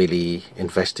didn't really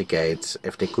investigate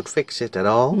if they could fix it at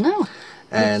all. No.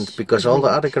 And because all the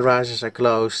other garages are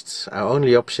closed, our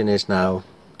only option is now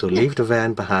to leave the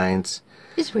van behind.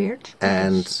 It's weird.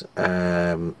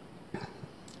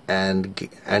 And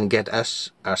get us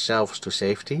ourselves to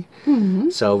safety.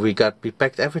 So we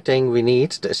packed everything we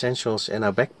need, the essentials in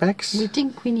our backpacks. We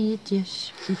think we need,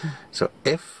 yes. So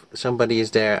if somebody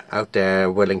is out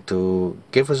there willing to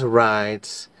give us a ride,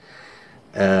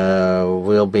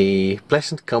 we'll be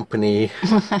pleasant company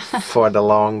for the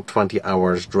long 20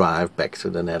 hours drive back to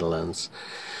the Netherlands.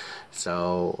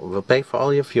 So we'll pay for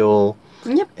all your fuel.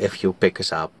 Yep. If you pick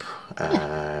us up.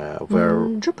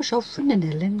 Drop us off in the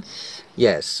Netherlands.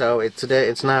 Yes, so today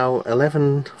it's now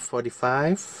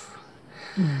 11:45.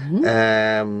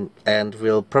 And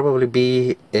we'll probably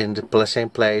be in the same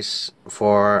place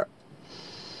for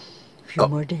a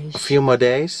few more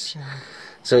days.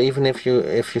 So even if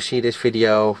you see this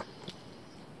video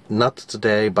not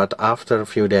today but after a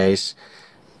few days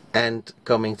and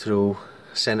coming through,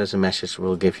 send us a message.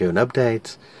 We'll give you an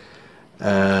update.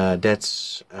 I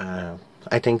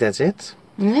think that's it.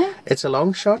 Yeah. It's a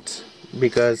long shot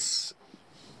because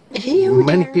Who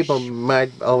many cares? people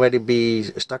might already be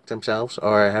stuck themselves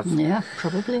or have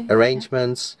probably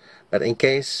arrangements. But in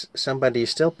case somebody is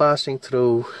still passing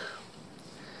through,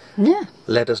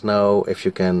 let us know if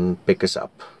you can pick us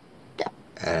up. Yeah.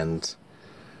 And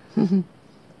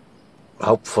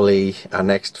hopefully our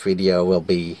next video will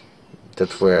be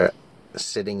that we're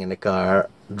sitting in the car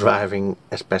driving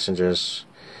as passengers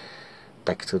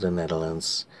back to the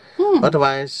Netherlands.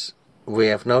 Otherwise, we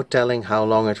have no telling how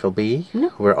long it will be.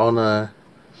 No. We're on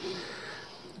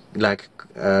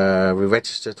we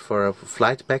registered for a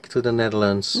flight back to the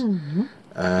Netherlands,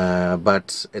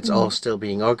 but it's all still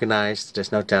being organized.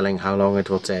 There's no telling how long it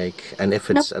will take and if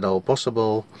it's at all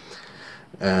possible.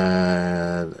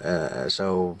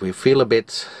 So we feel a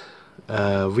bit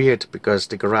weird because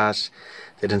the garage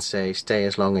didn't say stay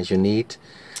as long as you need.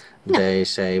 They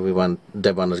say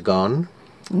they want us gone.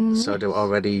 So they're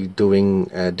already doing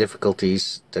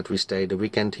difficulties that we stay the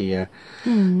weekend here.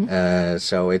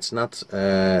 So it's not,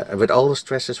 with all the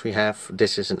stresses we have,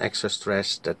 this is an extra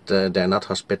stress that they're not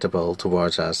hospitable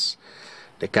towards us.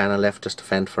 They kind of left us to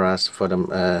fend for us, for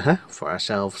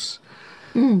ourselves.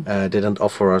 didn't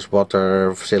offer us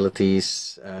water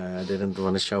facilities, didn't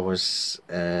want to show us,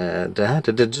 they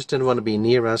just didn't want to be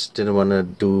near us, didn't want to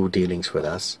do dealings with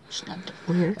us. It's not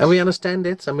weird. And we understand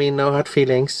it. I mean, no hard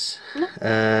feelings.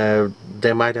 No.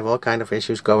 They might have all kind of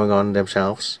issues going on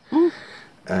themselves.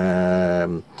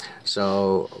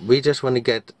 So we just want to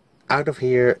get out of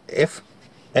here. If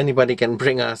anybody can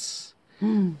bring us,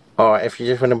 or if you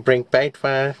just want to bring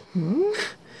Petra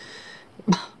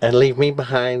and leave me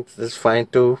behind, that's fine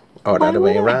too. Or the other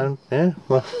way around. Yeah.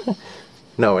 Well,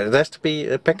 no, it has to be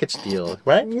a package deal,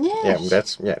 right? Yes.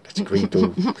 That's agreed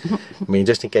to. I mean,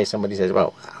 just in case somebody says,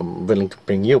 well, I'm willing to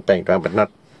bring you Petra, but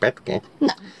not Petra.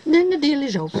 No, then the deal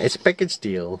is over. It's a package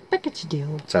deal. Package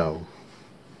deal. So,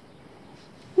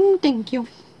 Thank you.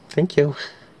 thank you.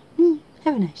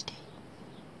 Have a nice day.